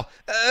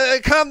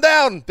 Calm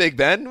down, Big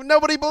Ben.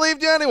 Nobody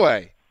believed you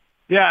anyway.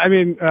 Yeah, I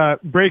mean,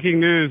 breaking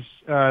news,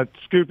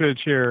 scoopage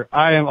here.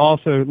 I am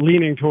also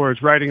leaning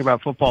towards writing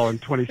about football in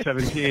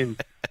 2017.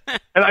 And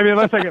I mean,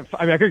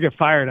 I could get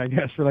fired, I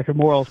guess, for like a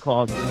morals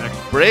clause.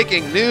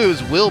 Breaking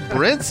news: Will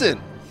Brinson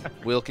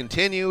will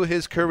continue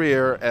his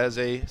career as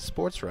a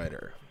sports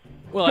writer.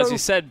 Well, as you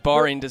said,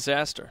 barring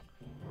disaster.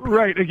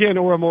 Right, again,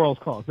 or a morals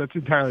clause. That's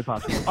entirely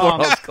possible.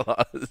 Morals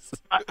clause.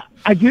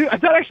 I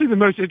thought actually the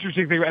most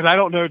interesting thing, and I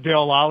don't know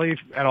Dale Lally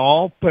at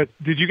all, but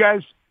did you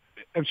guys,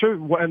 I'm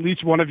sure at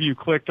least one of you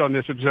clicked on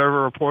this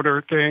Observer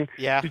reporter thing.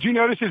 Yeah. Did you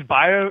notice his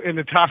bio in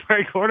the top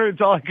right corner?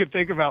 It's all I could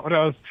think about when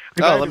I was.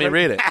 Let me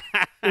read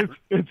it.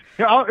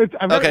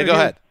 Okay, go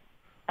ahead.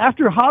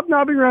 After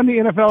hobnobbing around the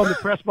NFL in the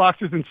press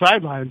boxes and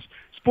sidelines,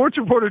 sports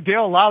reporter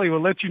Dale Lally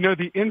will let you know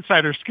the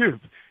insider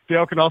scoop.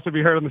 Dale can also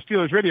be heard on the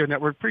Steelers Radio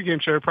Network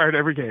pregame show prior to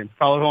every game.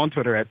 Follow him on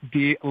Twitter at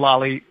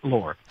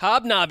 @DLollyLore.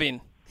 Hobnobbing.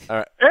 All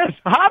right. Yes,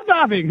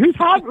 hobnobbing.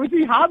 What's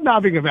he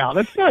hobnobbing about?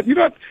 That's not. You're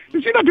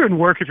not doing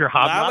work if you're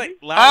hobnobbing.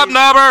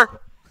 Hobnobber.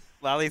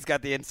 Lally's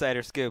got the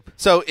insider scoop.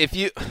 So if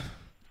you,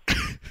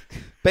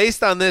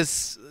 based on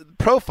this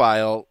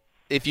profile,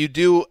 if you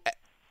do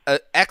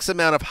X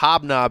amount of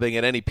hobnobbing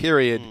at any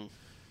period,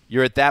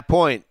 you're at that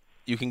point.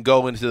 You can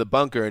go into the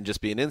bunker and just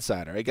be an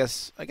insider. I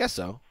guess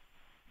so.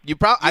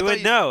 I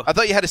would know. I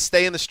thought you had to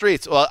stay in the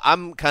streets. Well,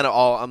 I'm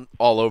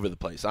all over the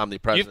place. I'm the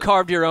president. You've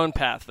carved your own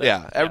path. Though.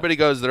 Yeah, everybody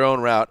goes their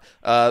own route.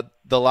 The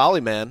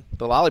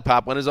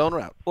lollipop went his own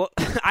route. Well,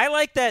 I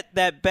like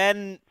that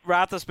Ben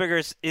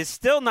Roethlisberger is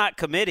still not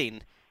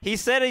committing. He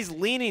said he's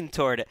leaning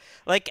toward it.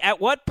 Like,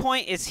 at what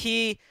point is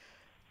he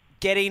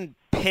getting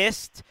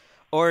pissed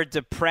or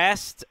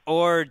depressed,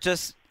 or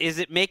just is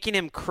it making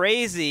him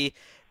crazy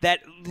that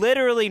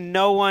literally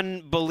no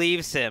one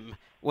believes him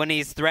when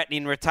he's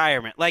threatening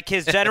retirement? Like,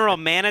 his general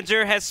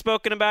manager has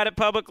spoken about it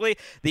publicly.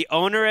 The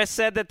owner has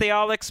said that they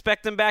all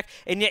expect him back.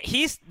 And yet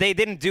they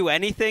didn't do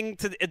anything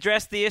to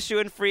address the issue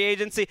in free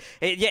agency.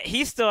 And yet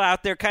he's still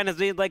out there kind of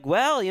being like,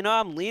 well,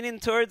 I'm leaning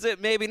towards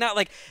it. Maybe not.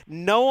 Like,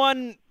 no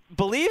one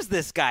believes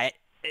this guy.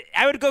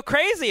 I would go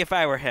crazy if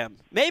I were him.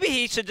 Maybe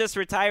he should just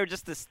retire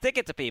just to stick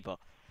it to people.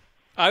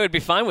 I would be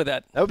fine with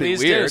that. That would be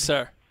Please weird. do,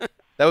 sir.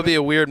 That would be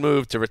a weird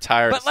move to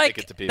retire But, to stick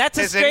it to people. That's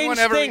a strange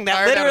thing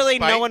that literally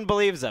no one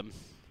believes him.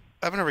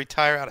 I'm going to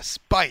retire out of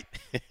spite.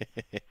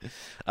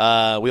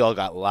 We all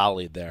got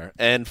lollied there.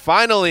 And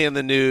finally in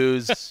the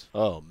news,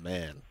 oh,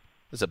 man,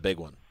 this is a big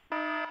one.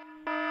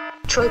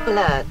 Trope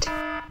alert.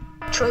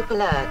 Trope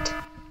alert.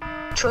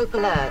 Trope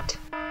alert.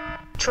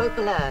 Trope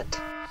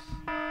alert.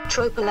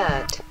 Trope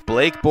alert.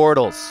 Blake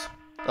Bortles.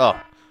 Oh,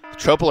 the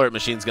Trope Alert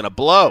machine's going to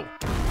blow.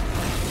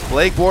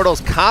 Blake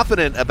Bortles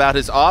confident about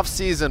his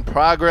offseason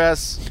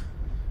progress.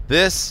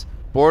 This,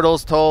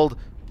 Bortles told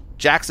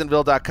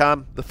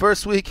Jacksonville.com, the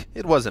first week,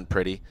 it wasn't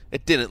pretty.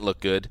 It didn't look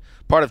good.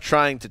 Part of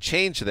trying to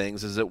change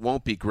things is it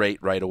won't be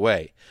great right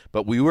away.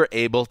 But we were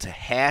able to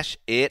hash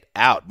it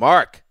out.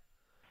 Mark,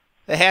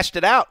 they hashed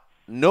it out.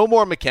 No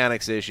more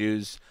mechanics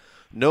issues.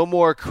 No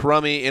more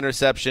crummy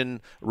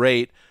interception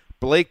rate.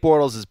 Blake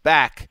Bortles is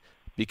back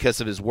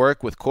because of his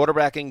work with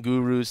quarterbacking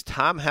gurus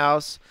Tom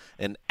House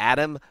and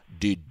Adam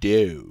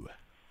Dudeau.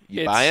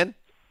 You buying?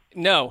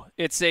 No,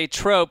 it's a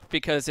trope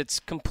because it's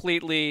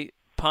completely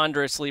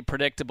ponderously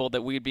predictable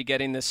that we'd be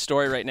getting this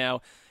story right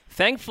now.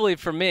 Thankfully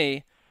for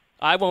me,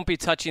 I won't be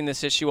touching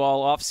this issue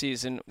all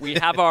offseason. We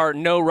have our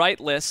no-write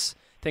lists,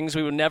 things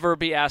we would never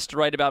be asked to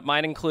write about.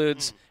 Mine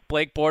includes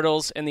Blake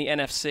Bortles and the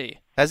NFC.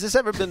 Has this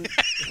ever been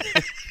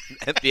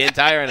the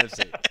entire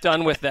NFC?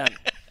 Done with them.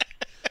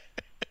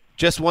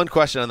 Just one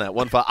question on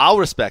that. I'll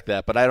respect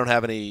that, but I don't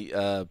have any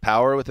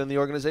power within the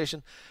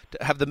organization.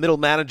 Have the middle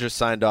managers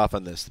signed off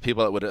on this? The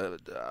people that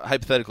would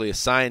hypothetically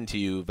assign to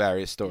you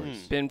various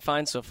stories. Been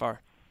fine so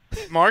far.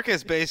 Mark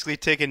has basically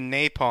taken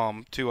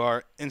napalm to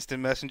our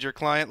instant messenger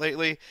client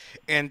lately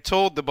and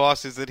told the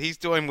bosses that he's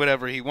doing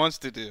whatever he wants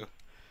to do.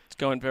 It's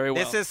going very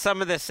well. This is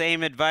some of the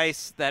same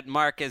advice that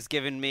Mark has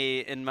given me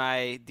in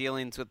my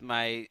dealings with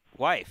my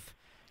wife.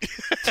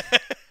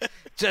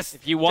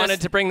 If you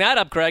wanted to bring that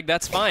up, Greg,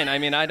 that's fine. I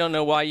mean, I don't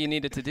know why you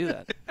needed to do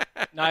that.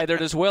 Neither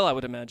does Will, I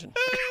would imagine.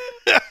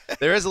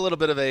 There is a little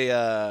bit of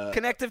a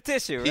connective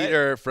tissue, right?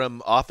 Peter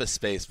from Office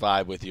Space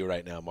vibe with you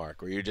right now,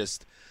 Mark, where you're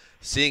just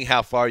seeing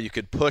how far you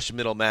could push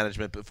middle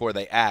management before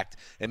they act,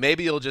 and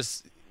maybe you'll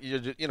just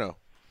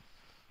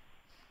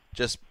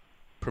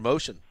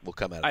promotion will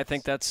come out of I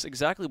think that's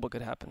exactly what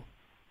could happen.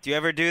 Do you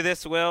ever do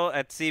this, Will,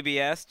 at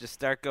CBS? Just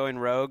start going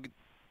rogue,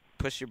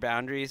 push your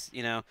boundaries,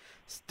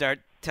 start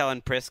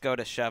telling Prisco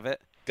to shove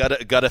it?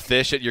 Got a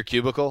fish at your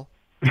cubicle?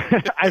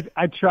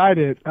 I tried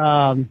it.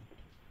 And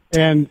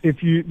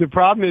the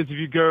problem is if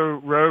you go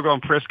rogue on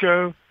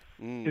Prisco,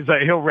 is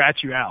that he'll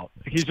rat you out.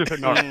 He's just a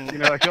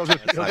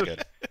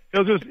narc.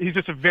 He's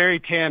just a very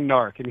tan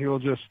narc, and he will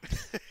go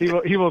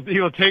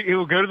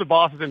to the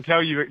bosses and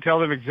tell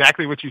them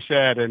exactly what you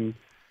said. And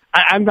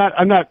I'm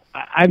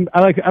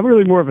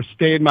really more of a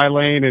stay in my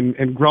lane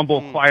and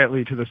grumble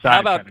quietly to the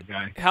side kind of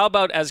guy. How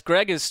about, as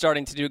Greg is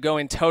starting to do,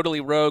 going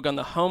totally rogue on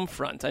the home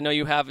front? I know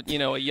you have,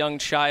 a young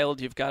child,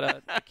 you've got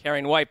a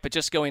caring wife, but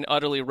just going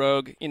utterly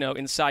rogue,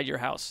 inside your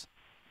house.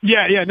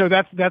 Yeah, no,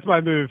 that's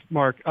my move,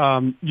 Mark.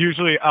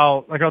 Usually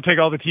I'll take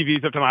all the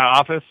TVs up to my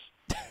office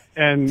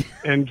and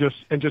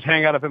just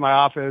hang out up in my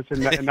office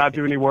and not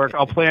do any work.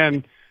 I'll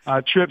plan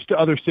trips to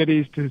other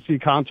cities to see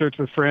concerts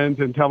with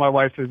friends and tell my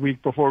wife the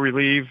week before we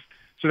leave.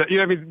 So that,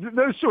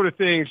 those sort of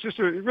things, just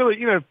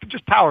really,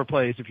 just power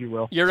plays, if you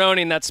will. You're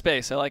owning that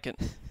space. I like it.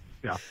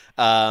 Yeah.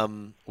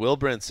 Will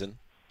Brinson,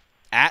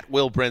 at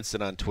Will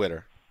Brinson on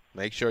Twitter.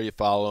 Make sure you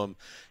follow him.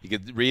 You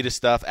can read his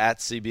stuff at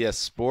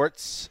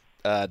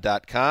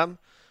CBSSports.com,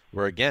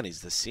 where, again,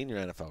 he's the senior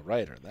NFL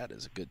writer. That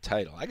is a good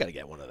title. I got to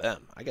get one of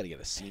them. I got to get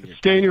a senior.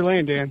 Stay in your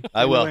lane, Dan.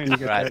 I will.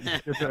 Right.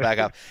 Back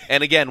up.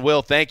 And, again,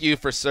 Will, thank you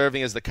for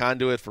serving as the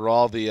conduit for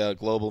all the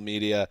global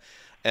media.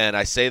 And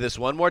I say this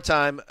one more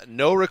time,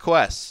 no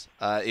requests.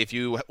 If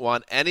you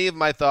want any of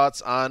my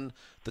thoughts on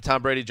the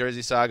Tom Brady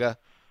jersey saga,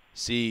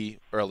 see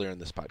earlier in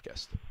this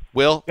podcast.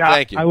 Will,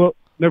 thank you. I will.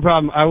 No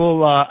problem. I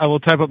will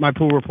type up my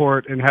pool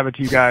report and have it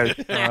to you guys.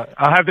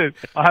 I'll have it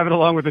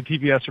along with the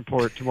TBS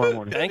report tomorrow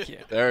morning. Thank you.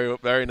 Very,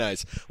 very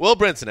nice. Will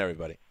Brinson,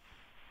 everybody.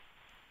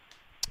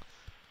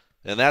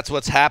 And that's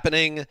what's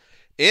happening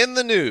in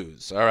the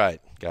news. All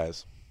right,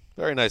 guys.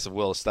 Very nice of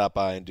Will to stop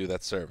by and do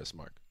that service,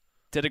 Mark.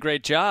 Did a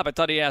great job. I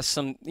thought he asked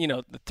some,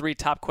 the 3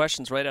 top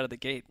questions right out of the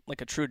gate,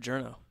 like a true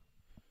journo.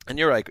 And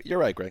you're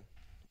right, Greg.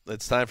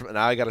 It's time for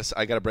now. I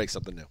gotta break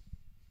something new.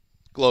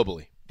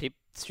 Globally,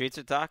 streets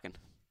are talking.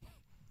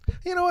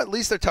 You know what? At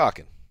least they're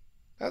talking.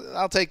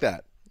 I'll take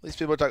that. At least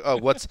people are talking. Oh,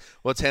 what's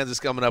Hans is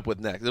coming up with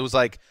next? It was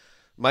like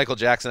Michael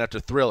Jackson after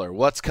Thriller.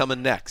 What's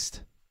coming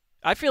next?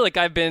 I feel like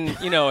I've been,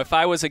 if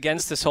I was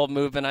against this whole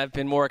movement, I've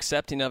been more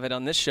accepting of it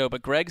on this show.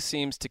 But Greg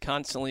seems to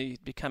constantly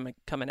be coming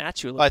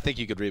at you. I think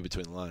you could read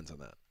between the lines on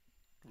that.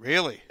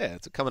 Really? Yeah,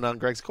 it's coming on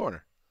Greg's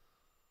corner.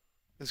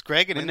 Is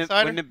Greg an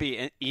insider? Wouldn't it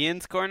be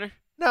Ian's corner?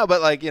 No,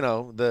 but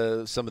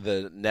some of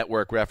the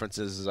network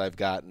references I've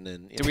gotten.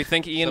 And do we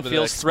think Ian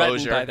feels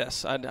threatened by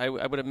this? I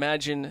would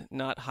imagine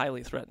not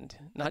highly threatened.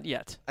 Not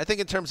yet. I think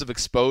in terms of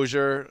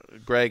exposure,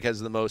 Greg has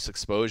the most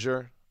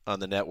exposure on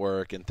the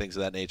network and things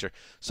of that nature.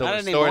 So when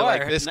a story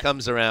like this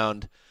comes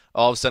around,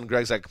 all of a sudden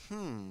Greg's like,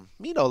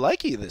 me no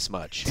like you this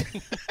much.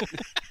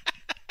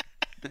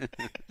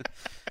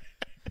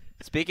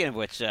 Speaking of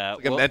which,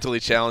 like a mentally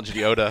challenged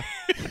Yoda.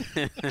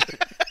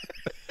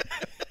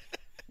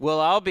 Well,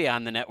 I'll be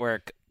on the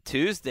network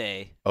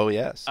Tuesday. Oh,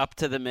 yes. Up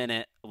to the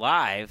minute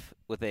live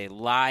with a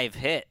live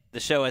hit. The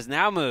show has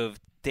now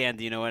moved. Dan,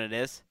 do you know what it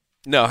is?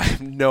 No, I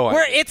have no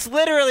idea. It's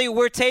literally,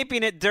 we're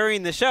taping it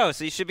during the show,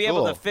 so you should be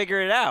able to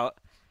figure it out.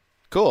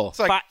 Cool. It's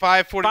like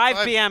 5:45.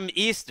 5 p.m.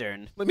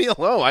 Eastern. Leave me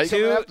alone. Why are you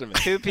coming after me?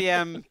 2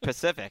 p.m.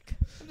 Pacific.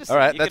 All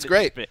right, that's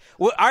great.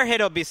 Well, our hit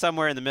will be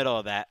somewhere in the middle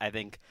of that, I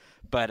think.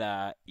 But,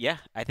 I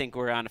think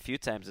we're on a few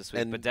times this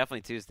week, but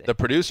definitely Tuesday. The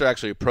producer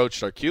actually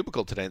approached our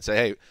cubicle today and said,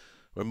 hey,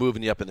 we're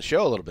moving you up in the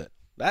show a little bit.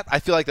 I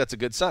feel like that's a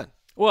good sign.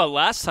 Well,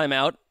 last time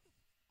out,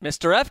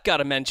 Mr. F got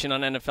a mention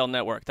on NFL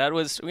Network. That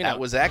was, that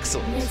was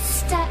excellent.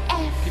 Mr.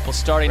 F. People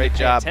starting Great to pay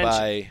job attention.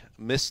 by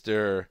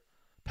Mr.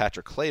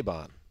 Patrick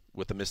Claybon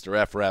with the Mr.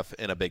 F ref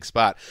in a big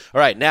spot. All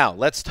right, now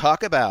let's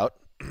talk about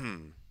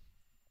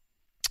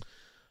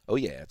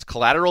it's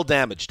collateral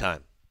damage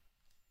time.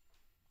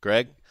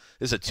 Greg,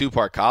 this is a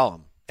 2-part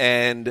column.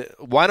 And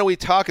why don't we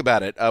talk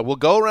about it? We'll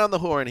go around the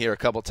horn here a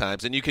couple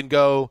times, and you can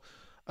go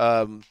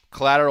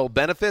collateral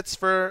benefits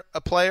for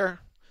a player,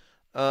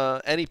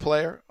 any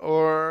player,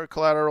 or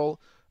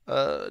collateral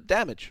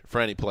damage for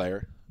any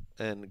player.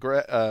 And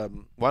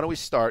why don't we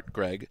start,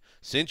 Greg,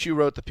 since you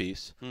wrote the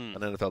piece on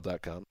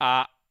NFL.com?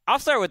 I'll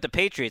start with the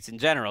Patriots in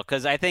general,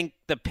 because I think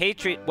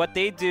what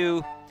they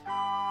do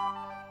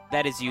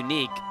that is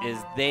unique is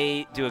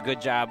they do a good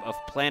job of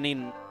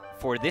planning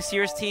for this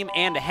year's team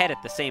and ahead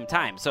at the same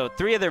time. So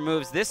 3 of their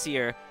moves this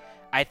year,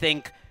 I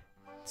think,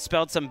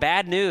 spelled some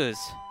bad news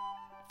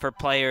for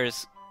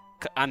players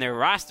on their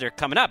roster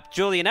coming up.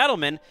 Julian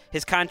Edelman,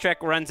 his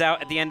contract runs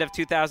out at the end of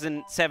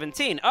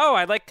 2017. Oh,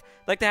 I'd like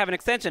to have an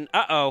extension.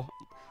 Uh-oh,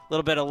 a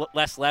little bit of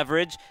less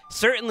leverage.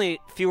 Certainly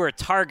fewer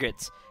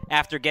targets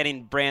after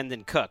getting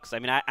Brandon Cooks. I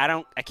mean,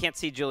 I can't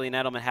see Julian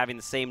Edelman having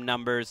the same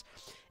numbers,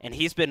 and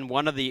he's been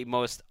one of the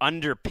most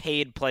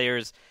underpaid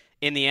players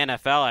in the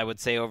NFL, I would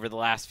say, over the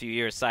last few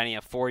years, signing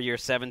a 4-year,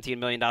 $17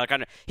 million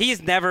contract. He's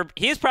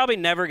probably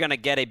never going to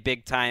get a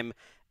big-time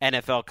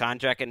NFL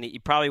contract, and he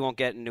probably won't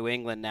get in New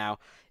England now.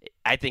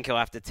 I think he'll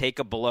have to take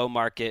a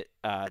below-market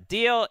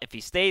deal if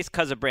he stays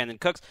because of Brandon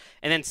Cooks.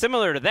 And then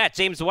similar to that,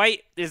 James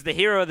White is the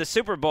hero of the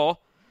Super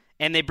Bowl,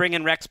 and they bring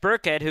in Rex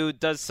Burkhead, who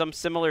does some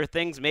similar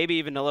things, maybe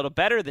even a little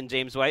better than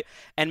James White.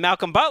 And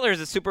Malcolm Butler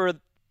is a Super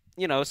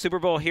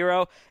Bowl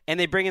hero, and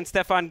they bring in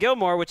Stephon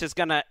Gilmore, which is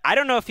going to – I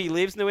don't know if he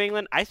leaves New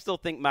England. I still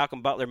think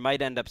Malcolm Butler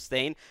might end up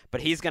staying,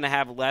 but he's going to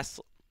have less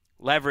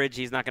leverage.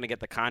 He's not going to get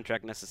the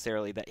contract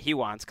necessarily that he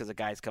wants because the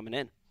guy's coming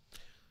in.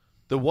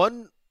 The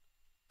one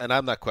 – and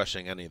I'm not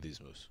questioning any of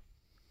these moves.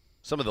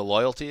 Some of the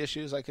loyalty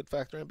issues I could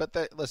factor in, but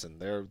listen,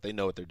 they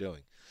know what they're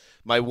doing.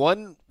 My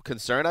one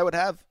concern I would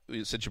have,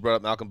 since you brought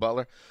up Malcolm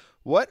Butler,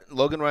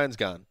 Logan Ryan's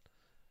gone.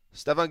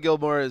 Stephon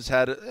Gilmore has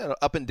had an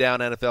up and down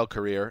NFL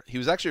career. He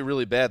was actually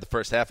really bad the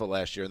first half of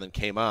last year and then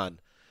came on.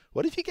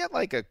 What if you get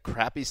like a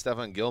crappy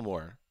Stephon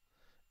Gilmore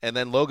and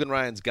then Logan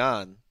Ryan's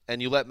gone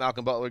and you let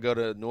Malcolm Butler go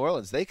to New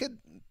Orleans? They could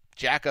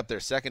jack up their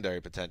secondary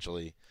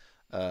potentially.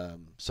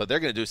 So they're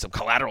going to do some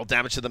collateral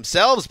damage to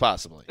themselves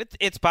possibly.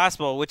 It's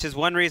possible, which is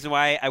one reason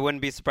why I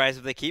wouldn't be surprised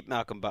if they keep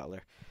Malcolm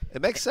Butler.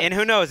 It makes sense. And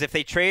who knows, if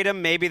they trade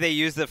him, maybe they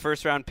use the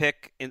first-round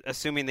pick,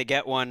 assuming they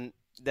get one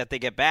that they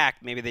get back.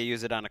 Maybe they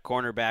use it on a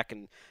cornerback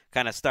and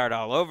kind of start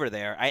all over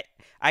there.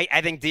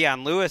 I think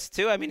Dion Lewis,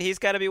 too. I mean, he's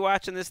got to be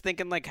watching this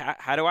thinking, like,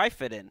 how do I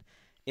fit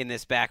in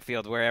this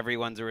backfield where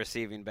everyone's a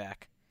receiving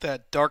back?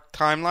 That dark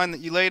timeline that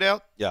you laid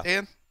out,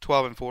 Dan?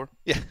 12-4.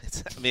 Yeah,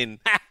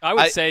 I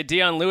would say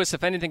Dion Lewis,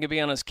 if anything, could be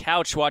on his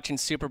couch watching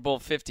Super Bowl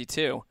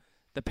 52.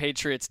 The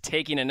Patriots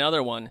taking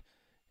another one.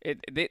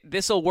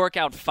 This will work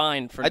out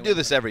fine for. I do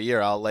this every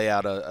year. I'll lay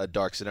out a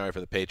dark scenario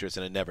for the Patriots,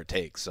 and it never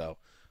takes. So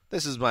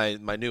this is my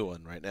new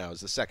one right now.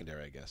 Is the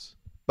secondary, I guess.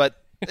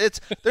 But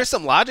there's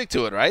some logic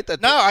to it, right? That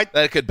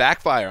it could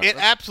backfire. It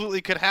absolutely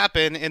could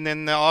happen, and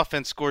then the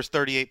offense scores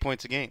 38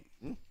 points a game.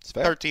 It's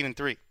fair.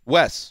 13-3.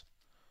 Wes,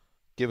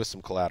 give us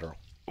some collateral.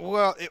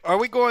 Well, are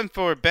we going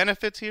for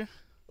benefits here?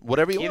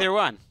 Whatever you want. Either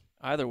one.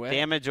 Either way.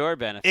 Damage or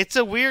benefit. It's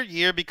a weird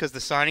year because the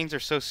signings are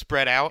so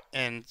spread out,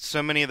 and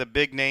so many of the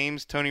big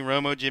names, Tony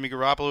Romo, Jimmy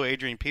Garoppolo,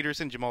 Adrian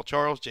Peterson, Jamal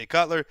Charles, Jay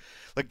Cutler,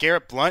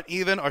 LeGarrette Blount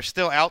even, are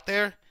still out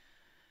there.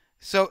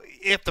 So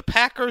if the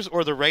Packers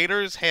or the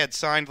Raiders had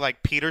signed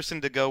like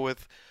Peterson to go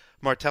with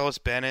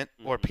Martellus Bennett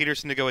or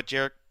Peterson to go with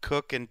Jared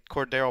Cook and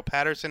Cordero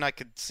Patterson, I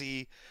could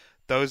see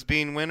those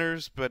being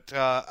winners. But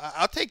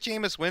I'll take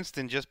Jameis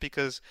Winston just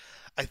because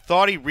I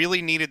thought he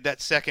really needed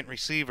that second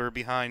receiver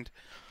behind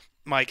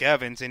Mike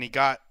Evans, and he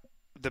got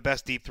the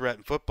best deep threat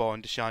in football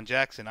in Deshaun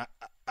Jackson.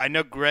 I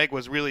know Greg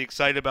was really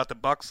excited about the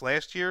Bucs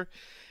last year,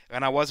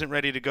 and I wasn't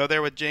ready to go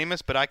there with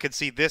Jameis, but I could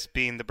see this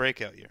being the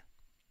breakout year.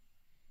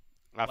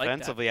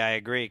 Offensively, I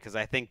agree, because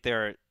I think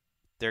they're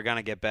going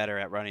to get better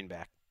at running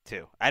back,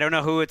 too. I don't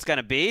know who it's going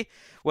to be,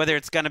 whether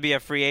it's going to be a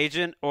free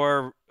agent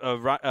or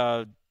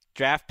a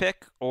draft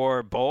pick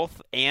or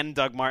both, and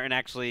Doug Martin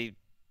actually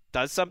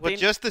does something. Well,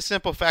 just the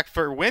simple fact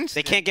for Winston,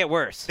 they can't get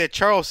worse. That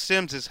Charles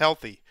Sims is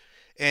healthy.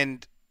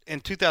 And in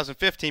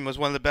 2015 was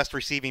one of the best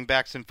receiving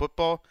backs in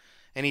football,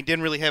 and he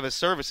didn't really have his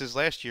services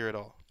last year at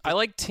all. I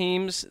like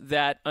teams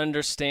that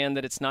understand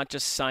that it's not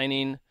just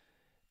signing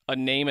a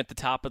name at the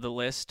top of the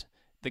list,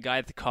 the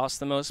guy that costs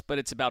the most, but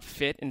it's about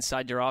fit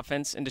inside your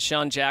offense. And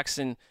Deshaun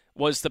Jackson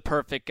was the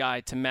perfect guy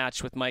to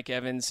match with Mike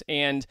Evans.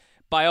 And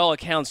by all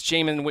accounts,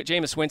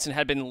 Jameis Winston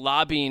had been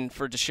lobbying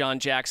for Deshaun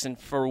Jackson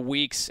for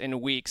weeks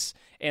and weeks.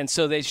 And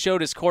so they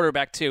showed his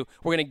quarterback, too,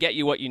 we're going to get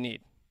you what you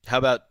need. How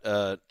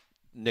about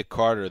Nick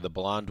Carter, the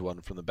blonde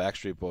one from the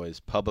Backstreet Boys,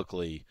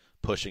 publicly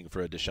pushing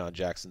for a Deshaun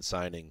Jackson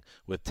signing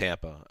with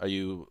Tampa?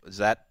 Does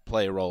that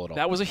play a role at all?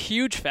 That was a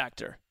huge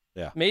factor.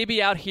 Yeah.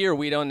 Maybe out here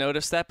we don't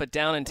notice that, but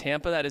down in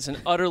Tampa, that is an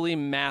utterly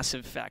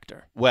massive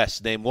factor.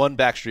 Wes, name one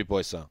Backstreet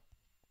Boys song.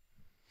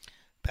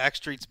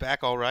 Backstreet's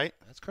Back, All Right.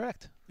 That's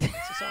correct.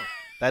 That's a song.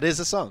 That is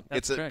a song.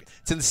 That's correct.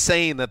 It's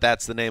insane that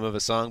that's the name of a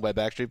song by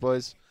Backstreet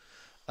Boys.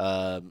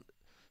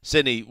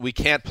 Sydney, we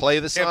can't play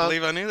the song. Can't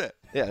believe I knew that.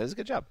 Yeah, it was a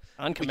good job.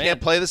 On We command.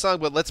 can't play the song,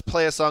 but let's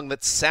play a song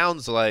that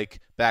sounds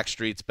like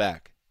Backstreet's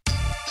Back.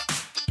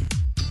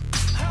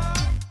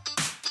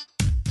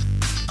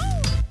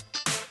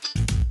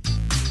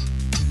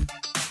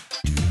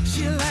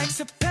 She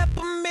likes a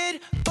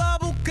peppermint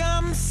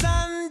bubblegum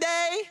sundae.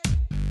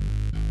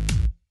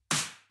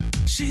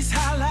 She's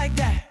hot like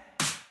that.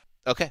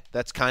 Okay,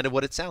 that's kind of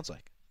what it sounds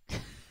like.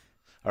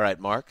 All right,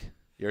 Mark,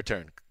 your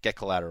turn. Get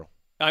collateral.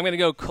 I'm going to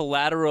go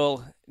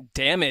collateral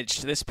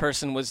damaged. This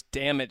person was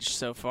damaged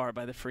so far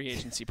by the free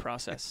agency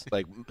process.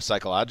 Like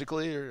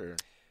psychologically or?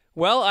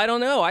 Well, I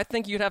don't know. I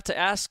think you'd have to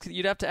ask.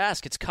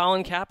 It's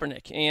Colin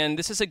Kaepernick, and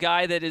this is a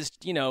guy that is,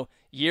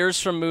 years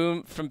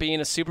from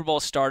being a Super Bowl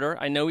starter.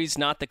 I know he's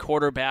not the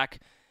quarterback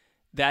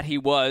that he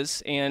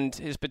was, and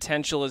his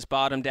potential is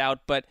bottomed out.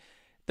 But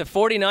the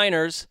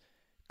 49ers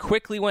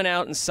quickly went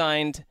out and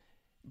signed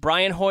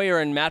Brian Hoyer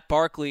and Matt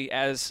Barkley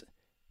as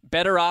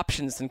better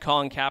options than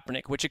Colin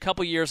Kaepernick, which a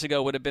couple years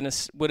ago would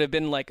have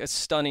been like a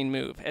stunning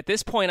move. At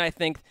this point, I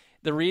think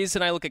the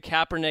reason I look at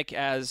Kaepernick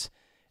as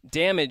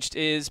damaged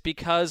is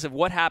because of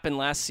what happened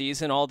last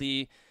season, all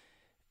the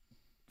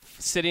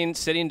sitting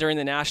during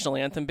the national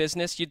anthem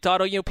business. You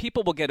thought,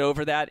 people will get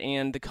over that,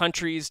 and the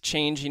country's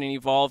changing and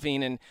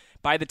evolving, and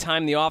by the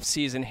time the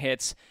offseason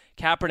hits,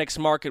 Kaepernick's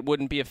market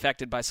wouldn't be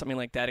affected by something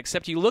like that.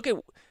 Except you look at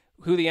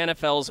who the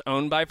NFL's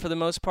owned by for the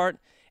most part,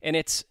 and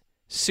it's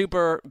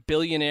super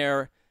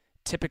billionaire,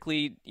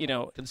 typically,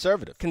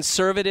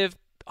 conservative,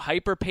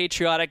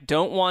 hyper-patriotic,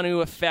 don't want to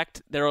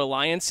affect their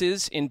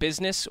alliances in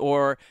business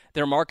or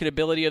their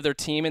marketability of their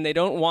team, and they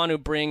don't want to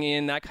bring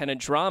in that kind of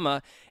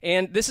drama.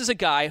 And this is a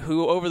guy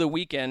who, over the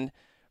weekend,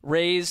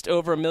 raised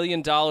over $1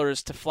 million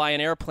to fly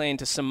an airplane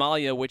to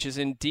Somalia, which is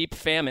in deep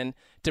famine,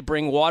 to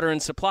bring water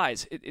and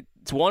supplies.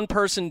 It's one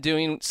person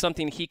doing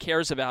something he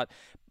cares about.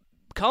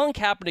 Colin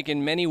Kaepernick,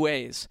 in many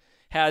ways,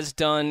 has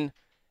done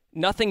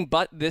nothing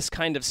but this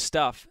kind of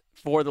stuff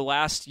for the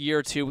last year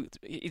or two.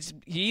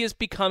 He is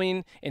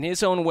becoming, in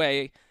his own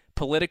way,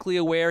 politically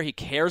aware. He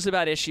cares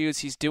about issues.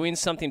 He's doing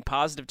something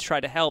positive to try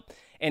to help,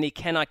 and he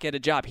cannot get a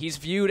job. He's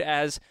viewed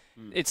as,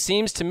 it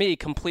seems to me,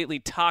 completely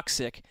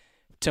toxic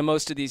to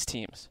most of these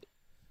teams.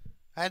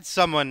 I had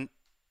someone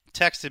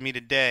texted me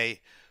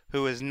today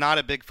who is not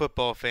a big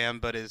football fan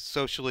but is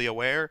socially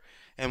aware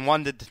and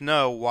wanted to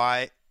know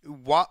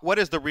what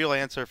is the real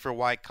answer for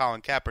why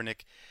Colin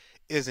Kaepernick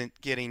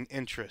isn't getting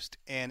interest.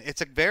 And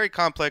it's a very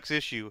complex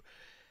issue.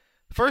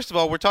 First of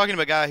all, we're talking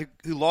about a guy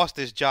who lost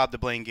his job to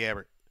Blaine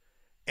Gabbert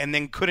and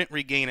then couldn't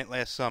regain it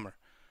last summer.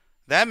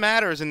 That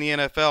matters in the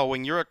NFL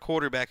when you're a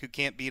quarterback who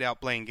can't beat out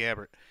Blaine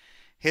Gabbert.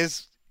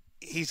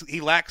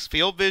 He lacks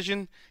field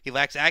vision, he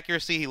lacks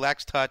accuracy, he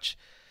lacks touch.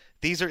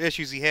 These are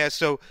issues he has.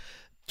 So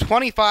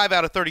 25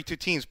 out of 32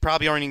 teams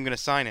probably aren't even going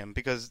to sign him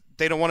because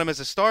they don't want him as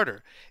a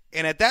starter.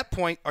 And at that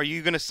point, are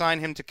you going to sign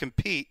him to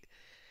compete?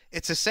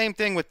 It's the same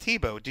thing with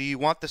Tebow. Do you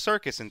want the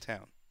circus in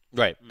town?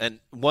 Right. And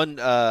one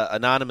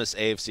anonymous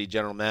AFC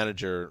general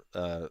manager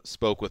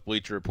spoke with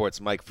Bleacher Report's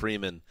Mike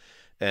Freeman,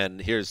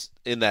 and here's,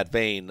 in that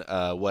vein,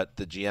 what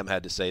the GM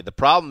had to say. The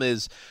problem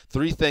is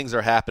 3 things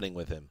are happening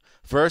with him.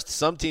 First,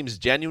 some teams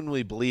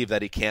genuinely believe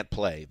that he can't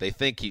play. They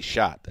think he's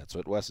shot. That's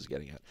what Wes is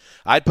getting at.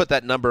 I'd put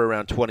that number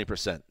around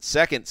 20%.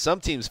 Second, some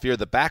teams fear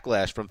the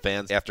backlash from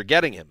fans after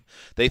getting him.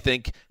 They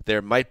think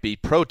there might be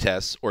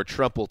protests or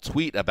Trump will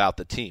tweet about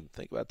the team.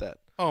 Think about that.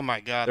 Oh,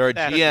 my God. There are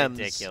That's GMs,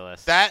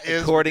 ridiculous. That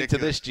is according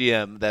ridiculous. to this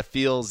GM, that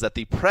feels that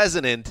the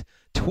president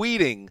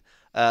tweeting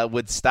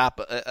would stop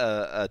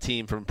a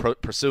team from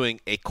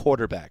pursuing a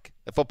quarterback,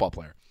 a football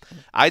player.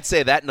 I'd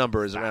say that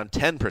number is around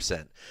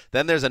 10%.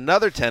 Then there's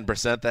another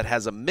 10% that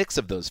has a mix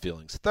of those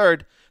feelings.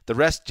 Third, the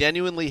rest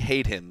genuinely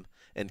hate him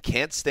and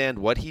can't stand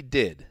what he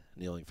did,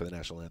 kneeling for the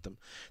national anthem.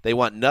 They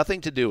want nothing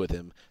to do with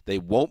him. They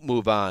won't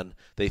move on.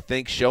 They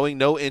think showing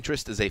no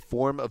interest is a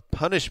form of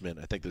punishment.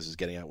 I think this is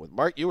getting out with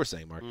Mark. You were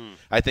saying, Mark.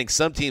 I think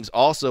some teams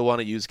also want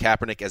to use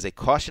Kaepernick as a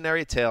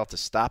cautionary tale to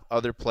stop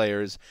other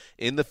players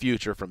in the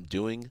future from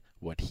doing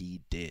what he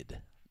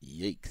did.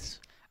 Yikes.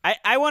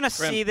 I want to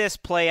see this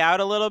play out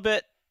a little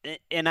bit,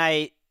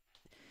 and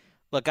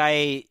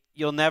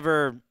you'll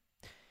never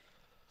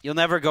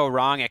go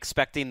wrong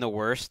expecting the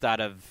worst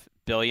out of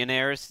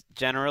billionaires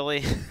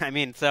generally. I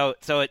mean, so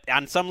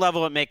on some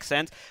level it makes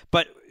sense,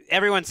 but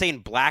everyone's saying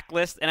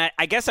blacklist, and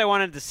I guess I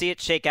wanted to see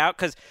it shake out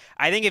because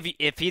I think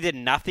if he did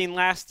nothing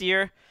last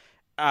year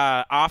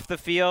off the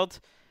field,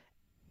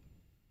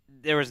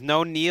 there was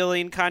no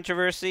kneeling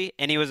controversy,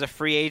 and he was a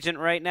free agent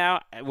right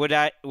now. Would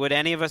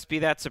any of us be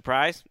that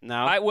surprised?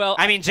 No.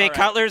 I mean, Jay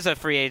Cutler's a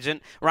free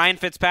agent. Ryan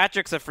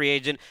Fitzpatrick's a free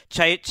agent.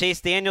 Chase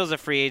Daniel's a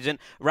free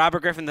agent. Robert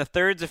Griffin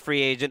III's a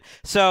free agent.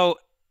 So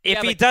if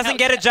he doesn't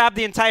get a job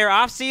the entire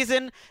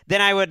offseason, then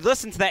I would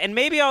listen to that. And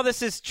maybe all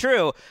this is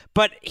true,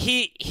 but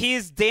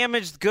he's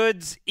damaged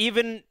goods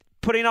even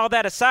putting all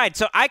that aside.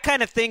 So I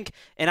kind of think,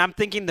 and I'm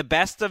thinking the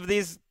best of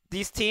these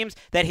teams,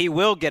 that he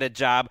will get a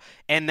job,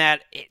 and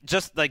that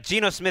just like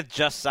Geno Smith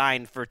just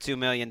signed for $2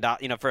 million,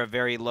 for a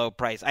very low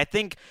price. I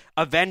think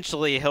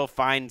eventually he'll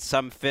find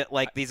some fit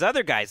like these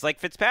other guys, like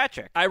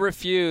Fitzpatrick. I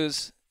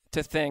refuse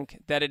to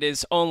think that it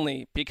is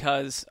only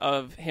because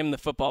of him, the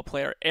football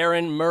player.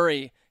 Aaron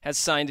Murray has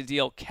signed a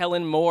deal.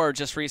 Kellen Moore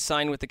just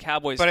re-signed with the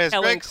Cowboys. But as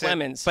Kellen Greg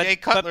Clemens. said, Jay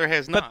Cutler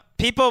has not. But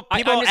people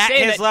at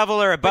his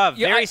level or above,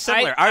 very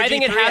similar. I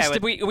think it has to.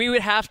 We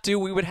would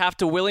have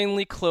to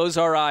willingly close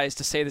our eyes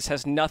to say this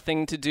has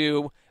nothing to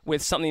do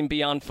with something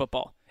beyond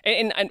football.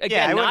 And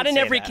again, not in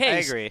every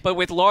case, but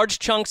with large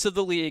chunks of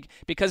the league.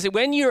 Because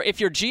if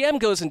your GM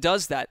goes and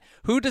does that,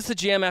 who does the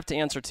GM have to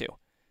answer to?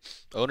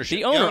 Ownership.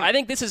 The owner. I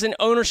think this is an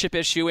ownership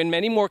issue in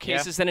many more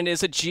cases than it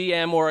is a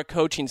GM or a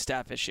coaching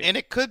staff issue. And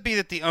it could be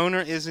that the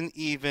owner isn't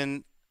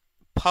even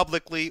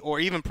publicly or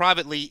even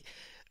privately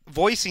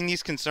voicing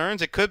these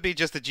concerns. It could be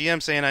just the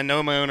GM saying, I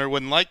know my owner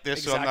wouldn't like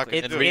this, so I'm not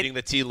going to do it. And reading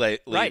the tea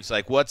leaves. Right.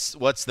 Like, what's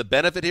the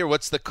benefit here?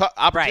 What's the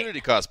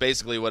opportunity cost,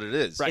 basically what it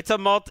is. Right.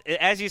 It's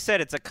as you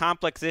said, it's a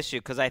complex issue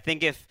because I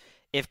think if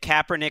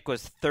Kaepernick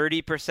was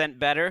 30%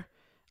 better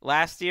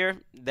last year,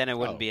 then it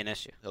wouldn't be an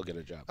issue. He'll get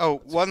a job.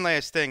 Oh, one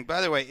last thing. By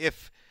the way,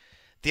 if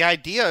the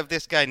idea of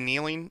this guy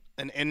kneeling,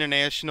 an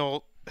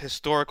international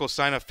historical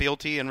sign of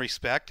fealty and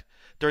respect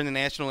during the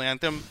national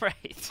anthem,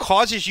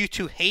 causes you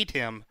to hate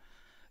him,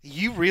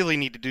 you really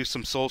need to do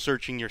some soul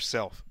searching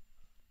yourself.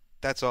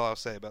 That's all I'll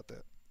say about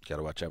that. Got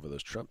to watch out for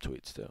those Trump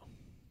tweets, too.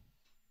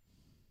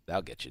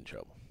 That'll get you in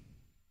trouble.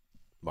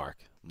 Mark,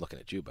 I'm looking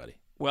at you, buddy.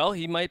 Well,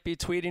 he might be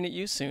tweeting at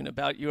you soon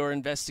about your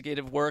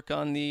investigative work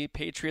on the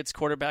Patriots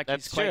quarterback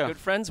he's quite good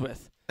friends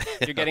with.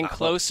 You're getting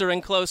closer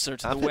and closer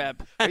to the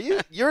web.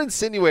 You're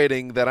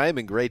insinuating that I'm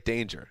in great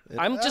danger.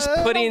 I'm just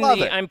putting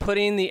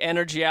the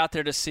energy out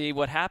there to see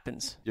what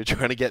happens. You're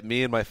trying to get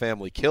me and my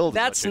family killed.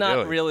 That's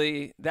not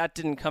really. That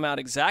didn't come out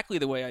exactly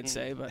the way I'd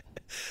say, but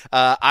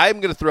I'm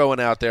going to throw one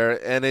out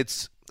there, and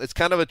it's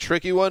kind of a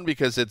tricky one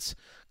because it's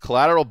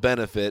collateral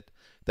benefit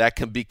that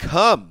can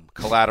become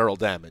collateral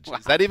damage. Wow.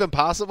 Is that even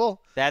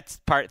possible? That's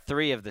part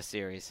 3 of the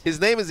series. His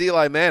name is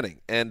Eli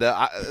Manning, and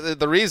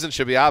the reason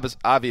should be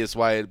obvious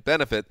why it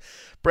benefit.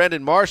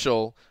 Brandon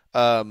Marshall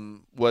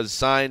was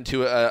signed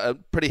to a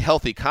pretty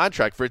healthy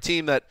contract for a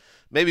team that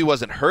maybe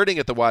wasn't hurting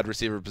at the wide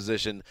receiver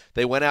position.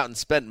 They went out and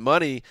spent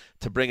money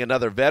to bring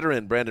another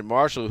veteran, Brandon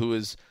Marshall, who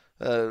is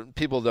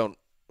people don't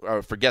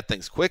forget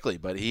things quickly,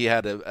 but he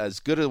had as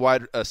good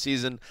a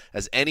season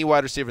as any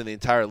wide receiver in the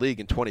entire league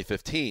in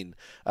 2015.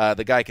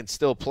 The guy can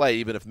still play,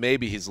 even if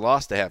maybe he's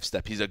lost a half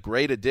step. He's a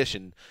great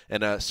addition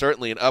and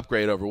certainly an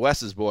upgrade over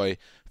Wes's boy,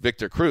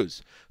 Victor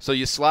Cruz. So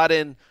you slot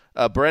in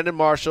Brandon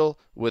Marshall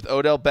with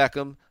Odell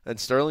Beckham and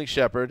Sterling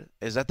Shepard.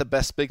 Is that the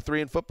best big 3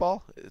 in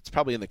football? It's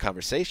probably in the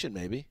conversation,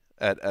 maybe,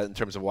 in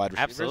terms of wide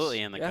receivers. Absolutely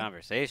in the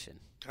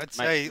conversation. I'd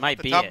say, off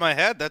the top of my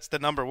head, that's the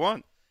number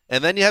 1.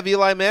 And then you have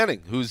Eli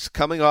Manning, who's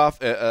coming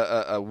off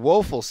a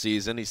woeful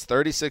season. He's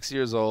 36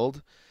 years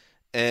old,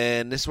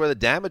 and this is where the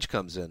damage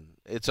comes in.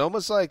 It's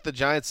almost like the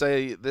Giants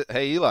say,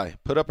 hey, Eli,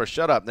 put up or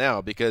shut up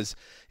now, because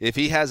if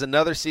he has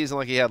another season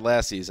like he had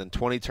last season,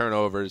 20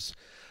 turnovers,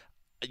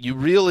 you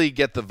really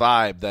get the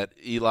vibe that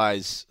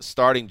Eli's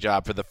starting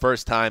job for the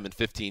first time in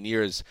 15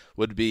 years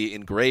would be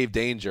in grave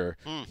danger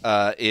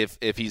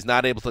if he's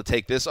not able to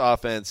take this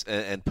offense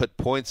and put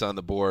points on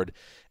the board.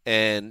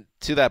 And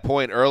to that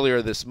point,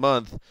 earlier this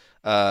month,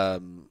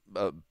 Ben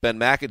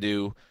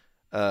McAdoo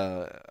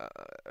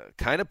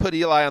kind of put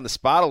Eli on the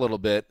spot a little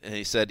bit, and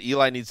he said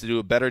Eli needs to do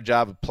a better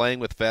job of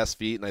playing with fast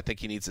feet, and I think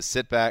he needs to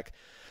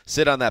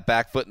sit on that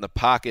back foot in the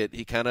pocket.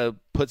 He kind of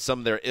put some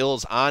of their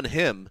ills on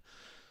him.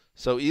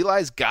 So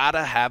Eli's got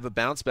to have a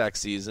bounce-back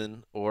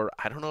season, or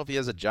I don't know if he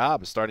has a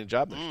starting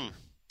job next year.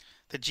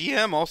 The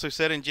GM also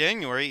said in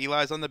January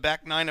Eli's on the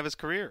back 9 of his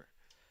career.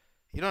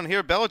 You don't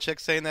hear Belichick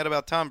saying that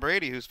about Tom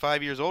Brady, who's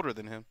 5 years older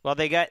than him. Well,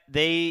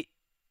 they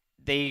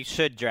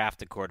should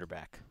draft a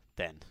quarterback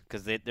then,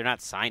 because they're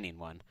not signing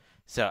one.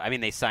 So I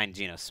mean, they signed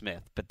Geno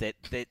Smith, but they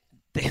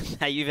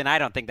even I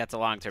don't think that's a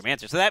long-term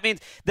answer. So that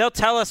means they'll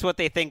tell us what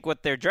they think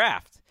with their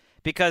draft,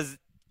 because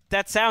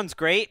that sounds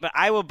great, but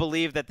I will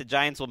believe that the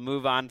Giants will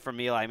move on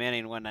from Eli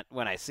Manning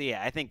when I see it.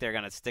 I think they're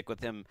going to stick with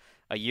him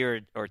a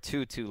year or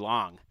two too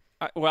long.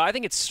 Well, I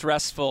think it's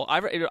stressful.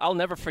 I'll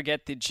never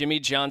forget the Jimmy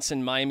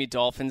Johnson Miami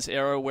Dolphins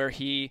era where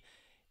he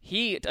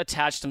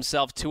attached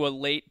himself to a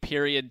late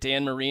period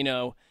Dan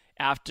Marino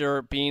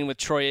after being with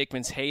Troy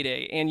Aikman's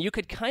heyday. And you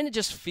could kind of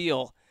just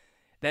feel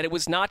that it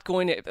was not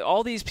going to –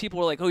 all these people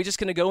were like, oh, he's just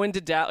going to go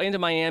into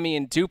Miami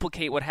and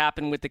duplicate what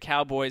happened with the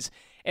Cowboys.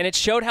 And it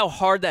showed how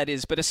hard that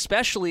is, but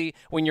especially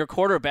when your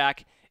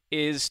quarterback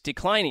is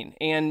declining.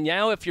 And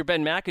now if you're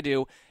Ben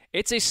McAdoo –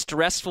 it's a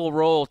stressful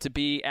role to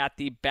be at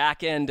the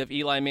back end of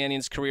Eli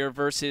Manning's career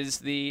versus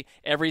the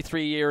every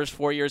 3 years,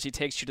 4 years he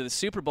takes you to the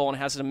Super Bowl and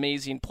has an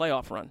amazing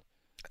playoff run.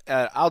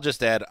 I'll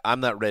just add, I'm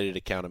not ready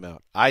to count him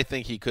out. I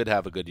think he could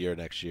have a good year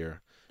next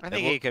year. I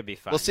think he could be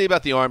fine. We'll see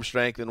about the arm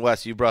strength. And,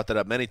 Wes, you brought that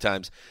up many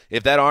times.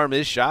 If that arm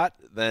is shot,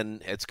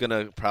 then it's going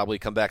to probably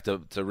come back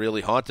to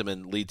really haunt him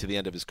and lead to the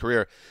end of his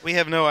career. We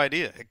have no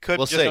idea. It could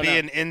be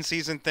an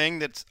in-season thing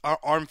that's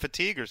arm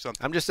fatigue or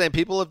something. I'm just saying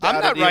people have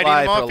doubted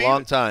Eli for a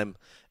long time.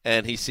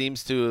 and he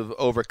seems to have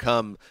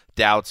overcome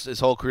doubts his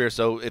whole career.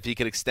 So if he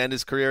could extend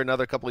his career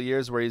another couple of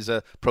years where he's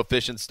a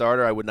proficient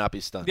starter, I would not be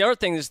stunned. The other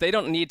thing is they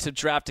don't need to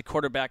draft a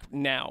quarterback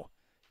now.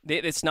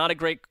 It's not a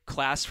great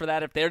class for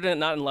that. If they're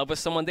not in love with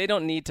someone, they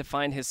don't need to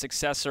find his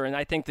successor. And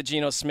I think the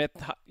Geno Smith,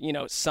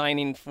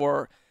 signing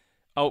for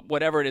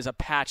whatever it is, a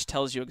patch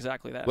tells you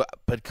exactly that. Well,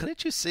 but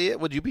couldn't you see it?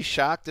 Would you be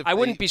shocked if I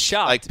wouldn't be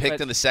shocked. Like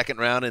picked in the second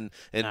round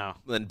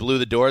and blew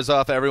the doors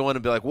off everyone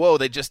and be like, whoa,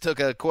 they just took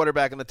a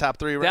quarterback in the top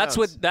 3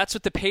 rounds. That's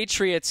what the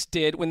Patriots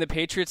did when the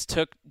Patriots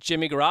took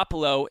Jimmy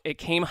Garoppolo. It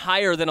came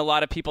higher than a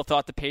lot of people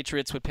thought the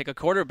Patriots would pick a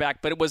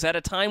quarterback, but it was at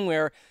a time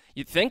where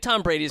you think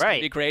Tom Brady's going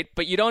to be great,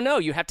 but you don't know.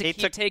 You have to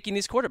keep taking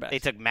these quarterbacks. They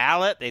took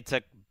Mallett. They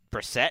took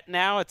Brissett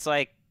now. It's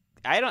like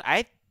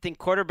I think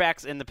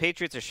quarterbacks and the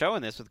Patriots are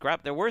showing this with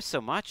Garoppolo. They're worth so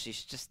much. You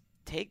should just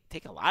take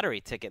a lottery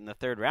ticket in the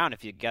 3rd round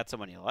if you got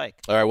someone you like.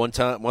 All right,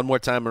 one more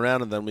time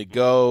around, and then we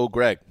go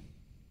Greg.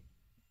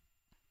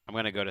 I'm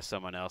going to go to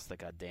someone else that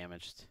got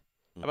damaged.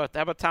 How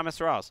about Thomas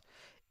Rawls?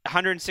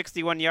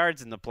 161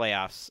 yards in the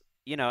playoffs.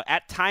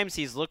 At times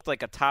he's looked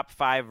like a top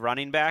 5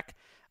 running back,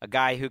 a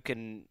guy who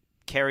can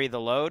carry the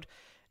load.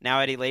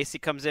 Now Eddie Lacy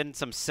comes in,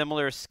 some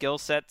similar skill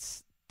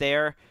sets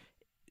there.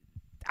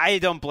 I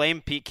don't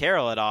blame Pete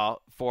Carroll at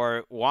all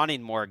for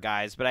wanting more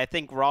guys, but I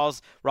think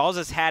Rawls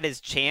has had his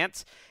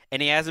chance,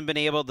 and he hasn't been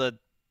able to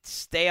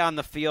stay on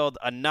the field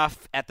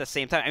enough at the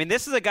same time. I mean,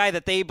 this is a guy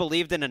that they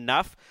believed in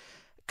enough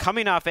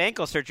coming off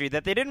ankle surgery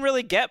that they didn't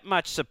really get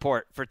much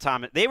support for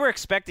Thomas. They were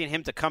expecting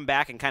him to come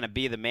back and kind of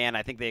be the man.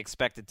 I think they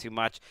expected too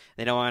much.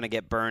 They don't want to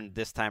get burned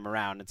this time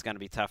around. It's going to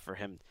be tough for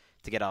him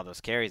to get all those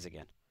carries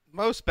again.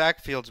 Most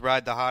backfields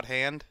ride the hot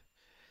hand,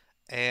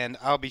 and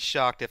I'll be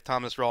shocked if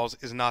Thomas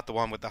Rawls is not the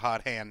one with the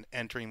hot hand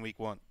entering week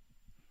 1.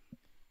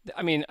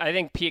 I mean, I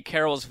think Pete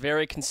Carroll is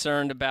very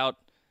concerned about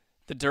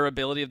the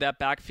durability of that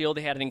backfield.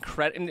 They had an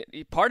incredible.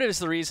 Part of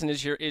the reason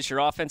is your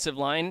offensive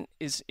line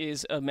is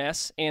a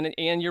mess, and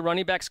your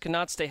running backs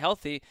cannot stay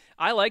healthy.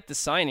 I like the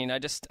signing.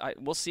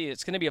 We'll see.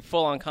 It's going to be a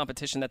full-on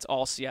competition. That's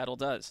all Seattle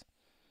does.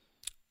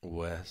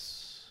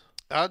 Wes,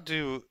 I'll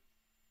do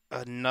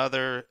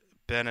another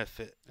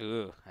benefit.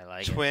 Ooh, I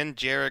like Twin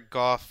Jared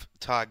Goff,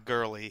 Todd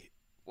Gurley.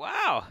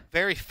 Wow.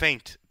 Very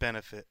faint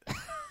benefit.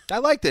 I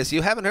like this.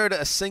 You haven't heard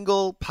a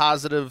single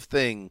positive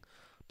thing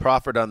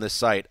proffered on this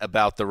site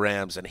about the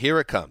Rams, and here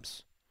it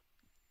comes.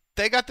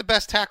 They got the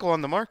best tackle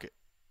on the market,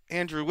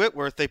 Andrew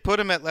Whitworth. They put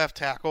him at left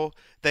tackle.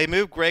 They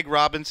moved Greg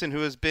Robinson,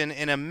 who has been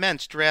an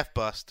immense draft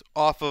bust,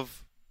 off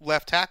of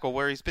left tackle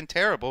where he's been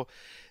terrible.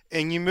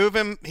 And you move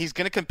him, he's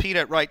going to compete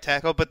at right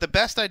tackle, but the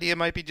best idea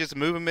might be just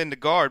move him into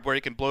guard where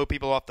he can blow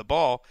people off the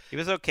ball. He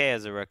was okay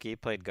as a rookie. He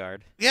played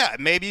guard. Yeah,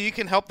 maybe you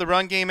can help the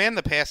run game and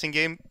the passing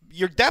game.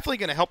 You're definitely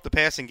going to help the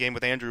passing game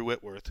with Andrew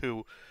Whitworth,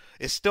 who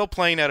is still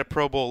playing at a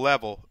Pro Bowl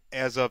level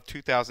as of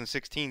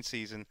 2016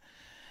 season.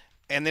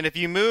 And then if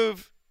you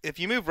move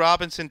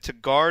Robinson to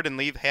guard and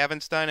leave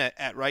Havenstein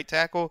at right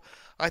tackle,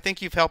 I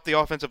think you've helped the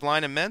offensive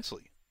line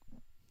immensely.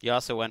 You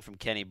also went from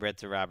Kenny Britt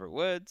to Robert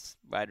Woods,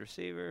 wide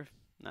receiver.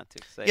 Not too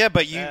excited.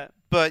 Yeah,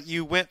 but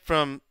you went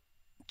from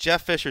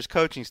Jeff Fisher's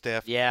coaching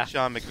staff to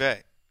Sean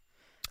McVay.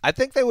 I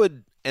think they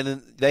would, and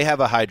then they have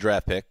a high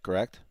draft pick,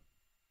 correct?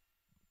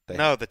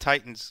 No, the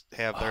Titans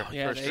have their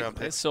first round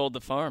pick. They sold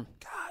the farm.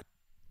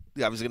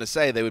 God. I was going to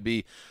say they would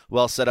be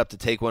well set up to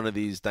take one of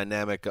these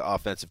dynamic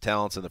offensive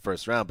talents in the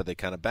first round, but they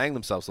kind of banged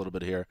themselves a little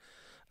bit here.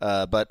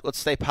 But let's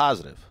stay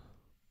positive.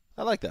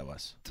 I like that,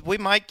 Wes. We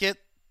might get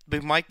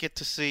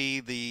to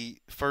see the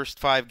first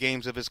 5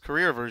 games of his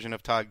career version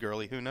of Todd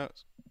Gurley. Who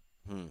knows?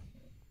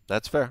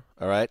 That's fair.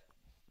 All right.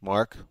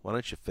 Mark, why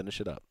don't you finish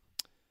it up?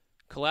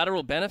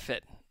 Collateral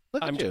benefit.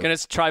 I'm you. going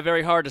to try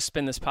very hard to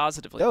spin this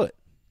positively. Do it.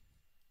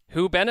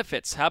 Who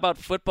benefits? How about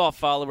football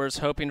followers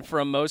hoping for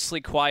a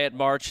mostly quiet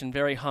March and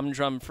very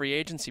humdrum free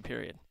agency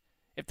period?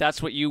 If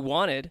that's what you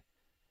wanted,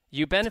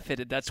 you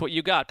benefited. That's what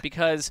you got.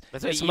 Because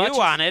that's what you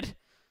wanted.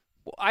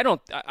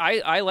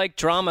 I like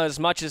drama as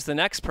much as the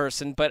next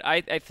person, but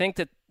I think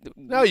that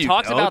no, you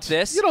talked don't. about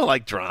this. You don't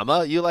like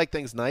drama. You like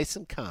things nice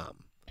and calm.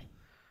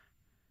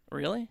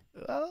 Really?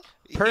 Well,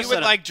 you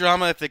would like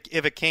drama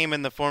if it came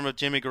in the form of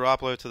Jimmy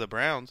Garoppolo to the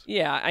Browns.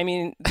 Yeah, I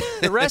mean,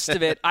 the rest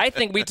of it, I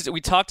think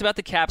we talked about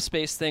the cap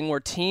space thing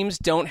where teams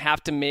don't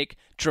have to make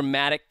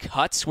dramatic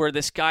cuts where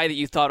this guy that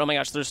you thought, oh my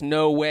gosh, there's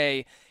no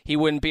way he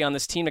wouldn't be on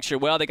this team next year.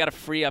 Well, they got to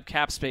free up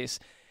cap space.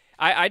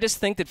 I just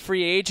think that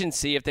free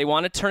agency, if they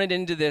want to turn it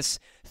into this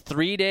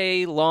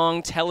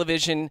 3-day-long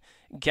television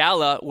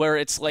gala where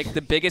it's like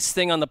the biggest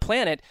thing on the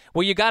planet,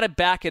 well, you got to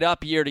back it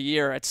up year to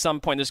year at some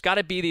point. There's got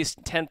to be these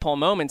tentpole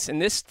moments.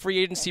 And this free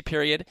agency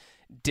period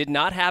did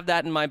not have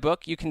that in my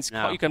book. You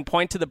can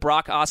point to the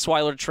Brock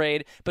Osweiler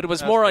trade, but it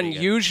was more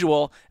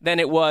unusual than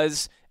it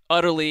was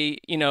utterly,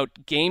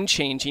 game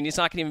changing. He's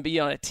not going to even be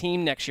on a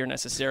team next year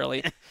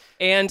necessarily.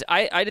 And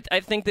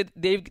I think that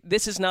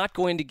this is not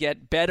going to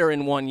get better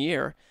in 1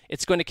 year.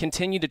 It's going to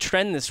continue to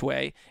trend this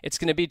way. It's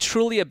going to be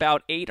truly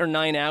about 8 or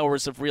 9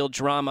 hours of real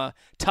drama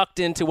tucked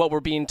into what we're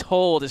being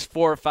told is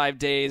 4 or 5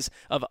 days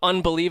of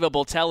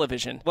unbelievable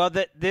television. Well,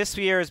 this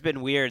year has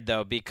been weird,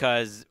 though,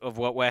 because of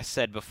what Wes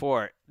said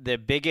before. The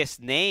biggest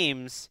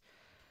names,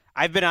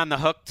 I've been on the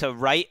hook to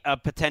write a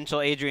potential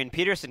Adrian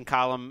Peterson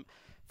column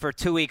for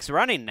 2 weeks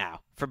running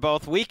now, for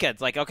both weekends.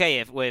 Like, okay,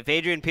 if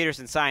Adrian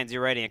Peterson signs,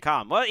 you're writing a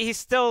column. Well, he's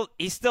still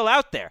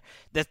out there.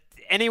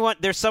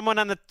 Someone's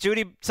on the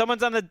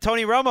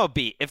Tony Romo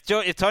beat. If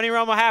Tony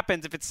Romo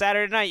happens, if it's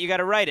Saturday night, you got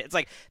to write it. It's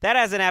like that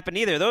hasn't happened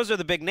either. Those are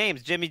the big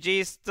names. Jimmy G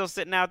is still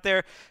sitting out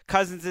there.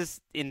 Cousins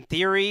is in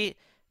theory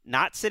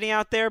not sitting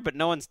out there, but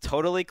no one's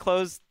totally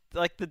closed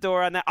the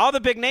door on that. All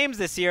the big names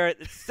this year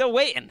still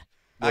waiting.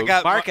 I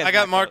got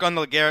Mark on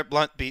the Garrett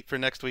Blunt beat for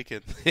next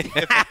weekend.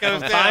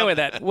 I'm fine with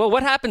that. Well,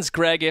 what happens,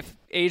 Greg, if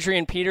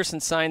Adrian Peterson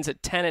signs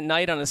at 10 at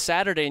night on a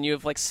Saturday and you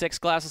have 6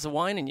 glasses of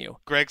wine in you?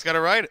 Greg's got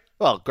to write it.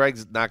 Well,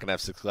 Greg's not going to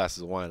have 6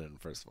 glasses of wine in him,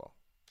 first of all.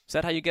 Is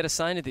that how you get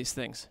assigned to these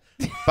things?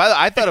 By the way,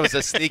 I thought it was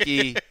a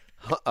sneaky,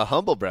 a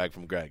humble brag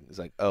from Greg. He's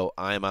like, oh,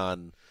 I'm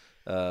on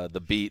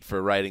the beat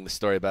for writing the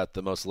story about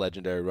the most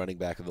legendary running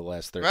back of the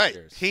last 30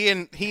 years. He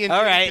and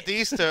All right.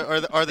 Batista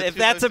are the if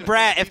that's a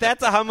brag, if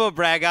that's a humble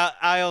brag,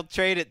 I'll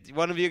trade it.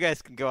 One of you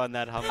guys can go on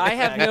that humble. I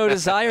have no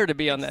desire to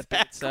be on that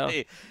beat. So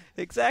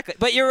exactly.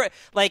 But you're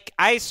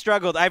I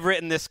struggled. I've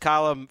written this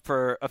column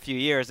for a few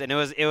years, and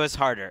it was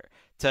harder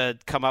to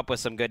come up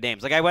with some good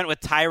names. I went with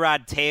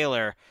Tyrod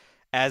Taylor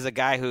as a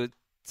guy who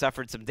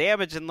suffered some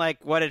damage, and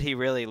what did he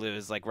really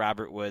lose?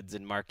 Robert Woods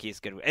and Marquise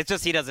Goodwin. It's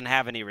just he doesn't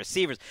have any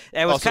receivers.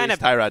 It was also, kind of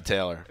Tyrod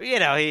Taylor.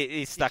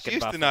 He's stuck in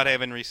Buffalo. Used to not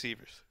having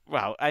receivers.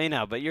 Well, I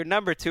know, but your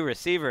number 2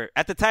 receiver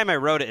at the time I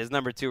wrote it, his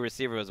number 2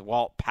 receiver was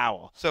Walt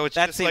Powell. So it's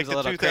that just seems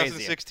like the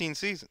 2016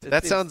 season.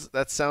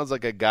 That sounds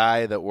like a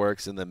guy that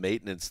works in the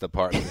maintenance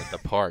department at the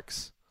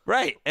parks.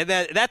 Right, and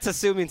that's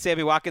assuming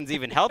Sammy Watkins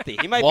even healthy.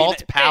 He might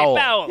Walt Powell.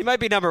 Hey, Powell. He might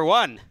be number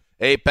 1.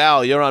 Hey,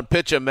 pal, you're on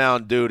pitcher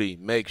mound duty.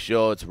 Make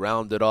sure it's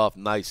rounded off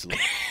nicely.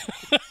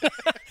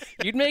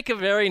 You'd make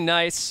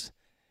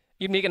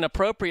an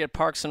appropriate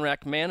Parks and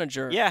Rec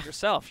manager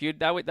yourself.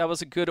 That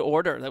was a good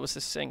order. That was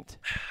succinct.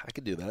 I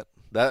could do that.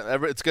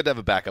 It's good to have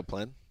a backup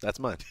plan. That's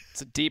mine.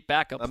 It's a deep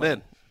backup plan. I'm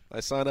in.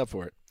 I sign up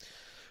for it.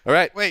 All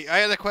right. Wait, I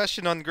had a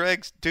question on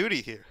Greg's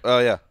duty here. Oh,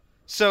 yeah.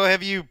 So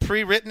have you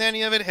pre-written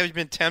any of it? Have you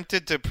been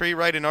tempted to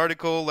pre-write an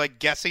article,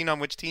 guessing on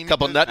which team?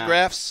 Couple nut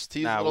graphs?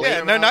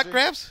 No nut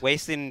graphs?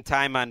 Wasting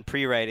time on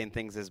pre-writing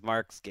things is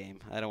Mark's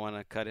game. I don't want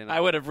to cut in. I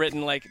would have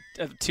written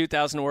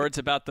 2,000 words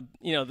about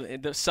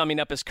the summing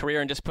up his career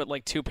and just put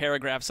 2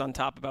 paragraphs on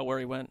top about where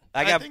he went.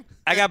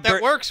 That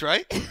works,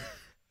 right?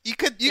 You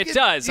could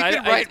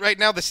write right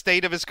now the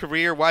state of his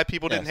career, why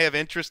people didn't have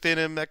interest in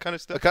him, that kind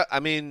of stuff.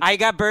 I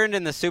got burned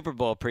in the Super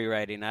Bowl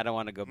pre-writing. I don't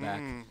want to go back.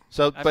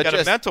 So, I've got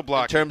a mental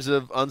block. In terms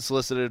of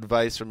unsolicited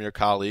advice from your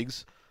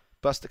colleagues,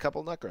 bust a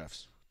couple nut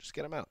graphs. Just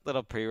get them out.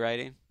 Little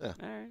pre-writing. Yeah.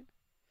 All right.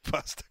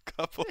 Bust a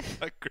couple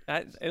nut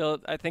graphs.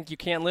 I think you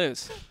can't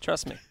lose.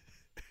 Trust me.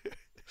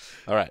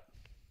 All right.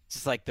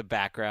 Just the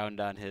background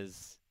on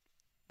his.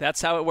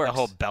 That's how it works. The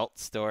whole belt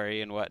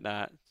story and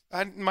whatnot.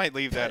 I might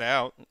leave that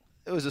out.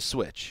 It was a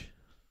switch.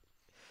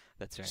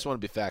 That's right. Just want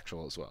to be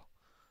factual as well.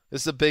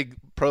 This is a big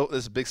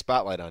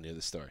spotlight on you,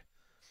 this story.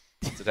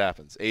 That's what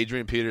happens.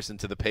 Adrian Peterson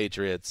to the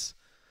Patriots.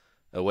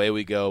 Away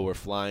we go. We're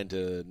flying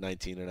to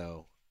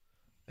 19-0.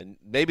 And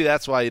maybe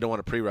that's why you don't want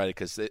to pre-write it,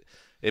 because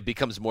it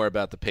becomes more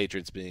about the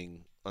Patriots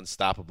being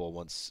unstoppable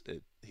once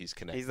he's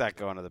connected. He's not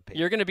going to the Patriots.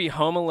 You're going to be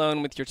home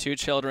alone with your 2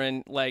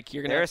 children. You're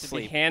going to have to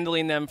be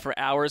handling them for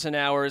hours and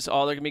hours.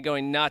 All they're going to be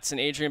going nuts, and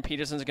Adrian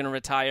Peterson's going to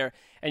retire.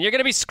 And you're going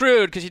to be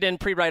screwed because you didn't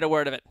pre-write a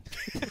word of it.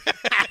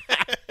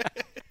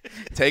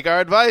 Take our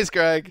advice,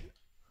 Greg.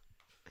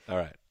 All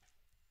right.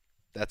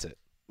 That's it.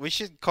 We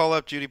should call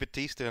up Judy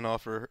Batista and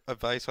offer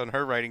advice on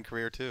her writing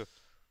career, too.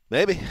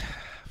 Maybe.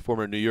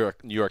 Former New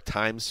York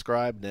Times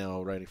scribe,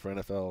 now writing for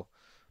NFL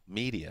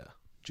Media,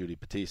 Judy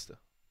Batista.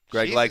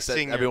 Greg likes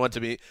everyone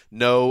to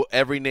know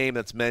every name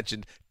that's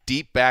mentioned,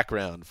 deep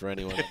background for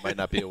anyone that might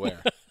not be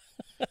aware.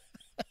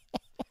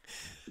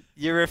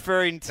 You're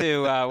referring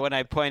to when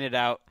I pointed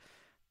out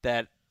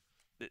that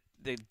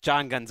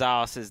John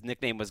Gonzalez's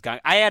nickname was Gong.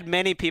 I had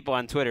many people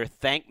on Twitter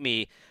thank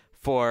me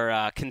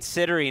for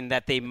considering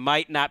that they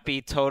might not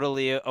be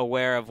totally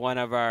aware of one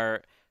of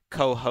our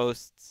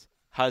co-hosts'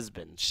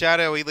 husbands.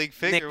 Shadowy League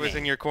Figure was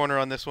in your corner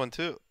on this one,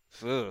 too.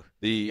 Ooh,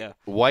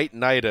 white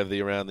knight of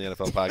the Around the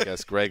NFL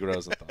podcast, Greg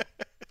Rosenthal.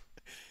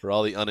 For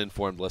all the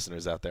uninformed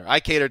listeners out there. I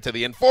cater to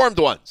the informed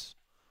ones.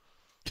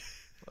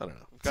 I don't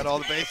know. We've got all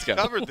the bases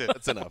covered there.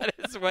 That's enough.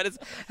 What has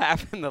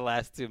happened the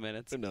last 2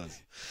 minutes? Who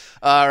knows?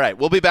 All right.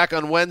 We'll be back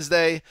on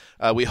Wednesday.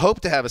 We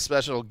hope to have a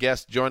special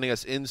guest joining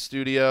us in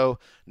studio.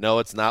 No,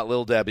 it's not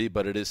Lil Debbie,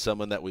 but it is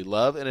someone that we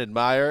love and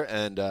admire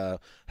and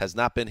has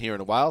not been here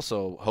in a while.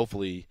 So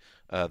hopefully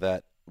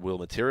that will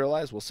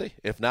materialize. We'll see.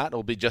 If not,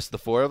 it'll be just the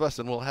 4 of us,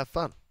 and we'll have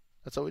fun.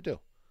 That's what we do.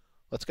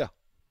 Let's go.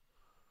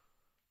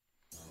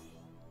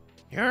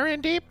 You're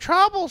in deep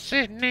trouble,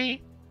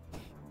 Sydney.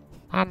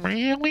 I'm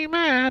really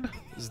mad.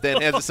 This is Dan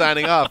Hanzus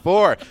signing off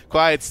for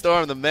Quiet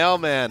Storm, the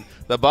Mailman,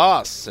 the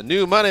Boss, and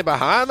New Money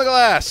Behind the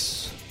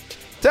Glass.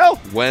 Till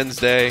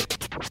Wednesday.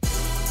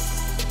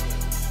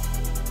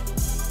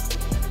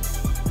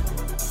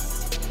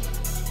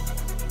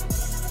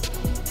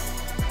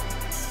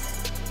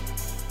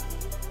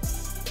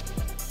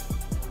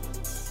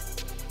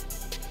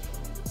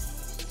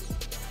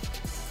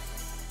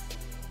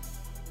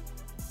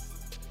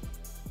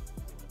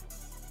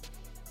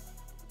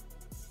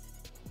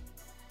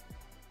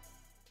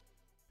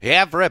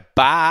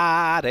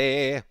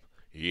 Everybody,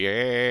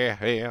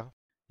 yeah.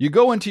 You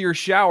go into your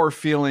shower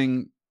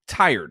feeling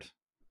tired,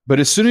 but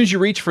as soon as you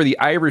reach for the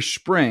Irish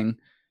Spring,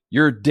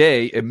 your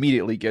day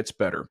immediately gets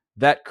better.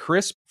 That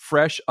crisp,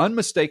 fresh,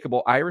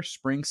 unmistakable Irish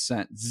Spring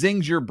scent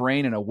zings your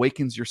brain and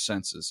awakens your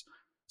senses.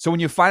 So when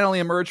you finally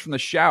emerge from the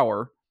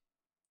shower,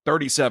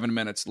 37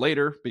 minutes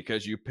later,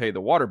 because you pay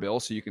the water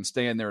bill so you can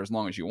stay in there as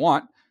long as you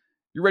want,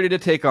 you're ready to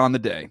take on the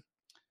day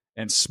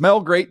and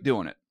smell great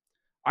doing it.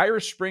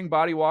 Irish Spring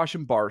Body Wash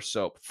and Bar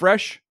Soap.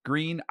 Fresh,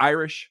 green,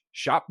 Irish.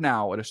 Shop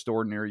now at a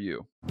store near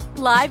you.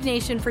 Live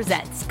Nation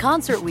presents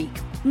Concert Week.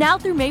 Now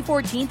through May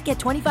 14th, get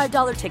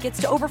 $25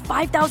 tickets to over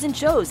 5,000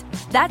 shows.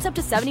 That's up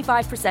to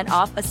 75%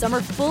 off a summer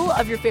full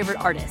of your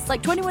favorite artists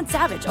like 21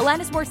 Savage,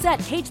 Alanis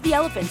Morissette, Cage the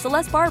Elephant,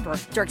 Celeste Barber,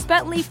 Dierks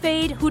Bentley,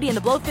 Fade, Hootie and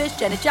the Blowfish,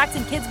 Janet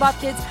Jackson, Kids Bop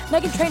Kids,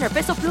 Meghan Trainor,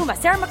 Bissell Pluma,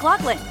 Sarah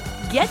McLachlan.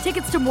 Get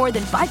tickets to more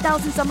than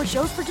 5,000 summer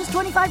shows for just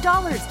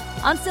 $25.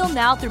 Until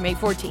now through May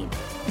 14th.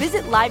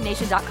 Visit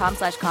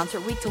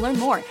LiveNation.com/Concert Week to learn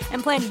more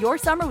and plan your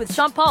summer with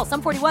Sean Paul,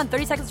 Sum 41,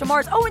 30 Seconds to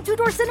Mars, and Two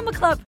Door Cinema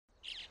Club.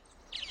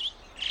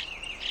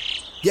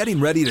 Getting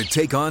ready to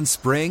take on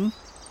spring?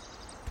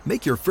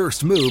 Make your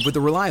first move with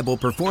the reliable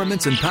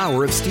performance and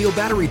power of Steel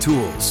battery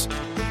tools.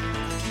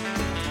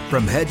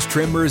 From hedge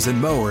trimmers and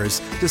mowers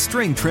to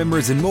string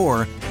trimmers and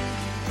more,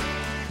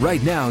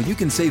 right now you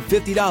can save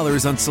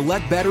 $50 on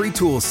select battery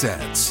tool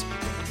sets.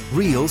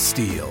 Real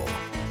Steel.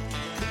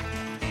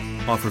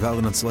 Offer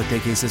valid on select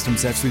AK system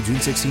sets through June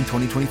 16,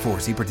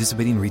 2024. See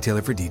participating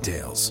retailer for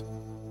details.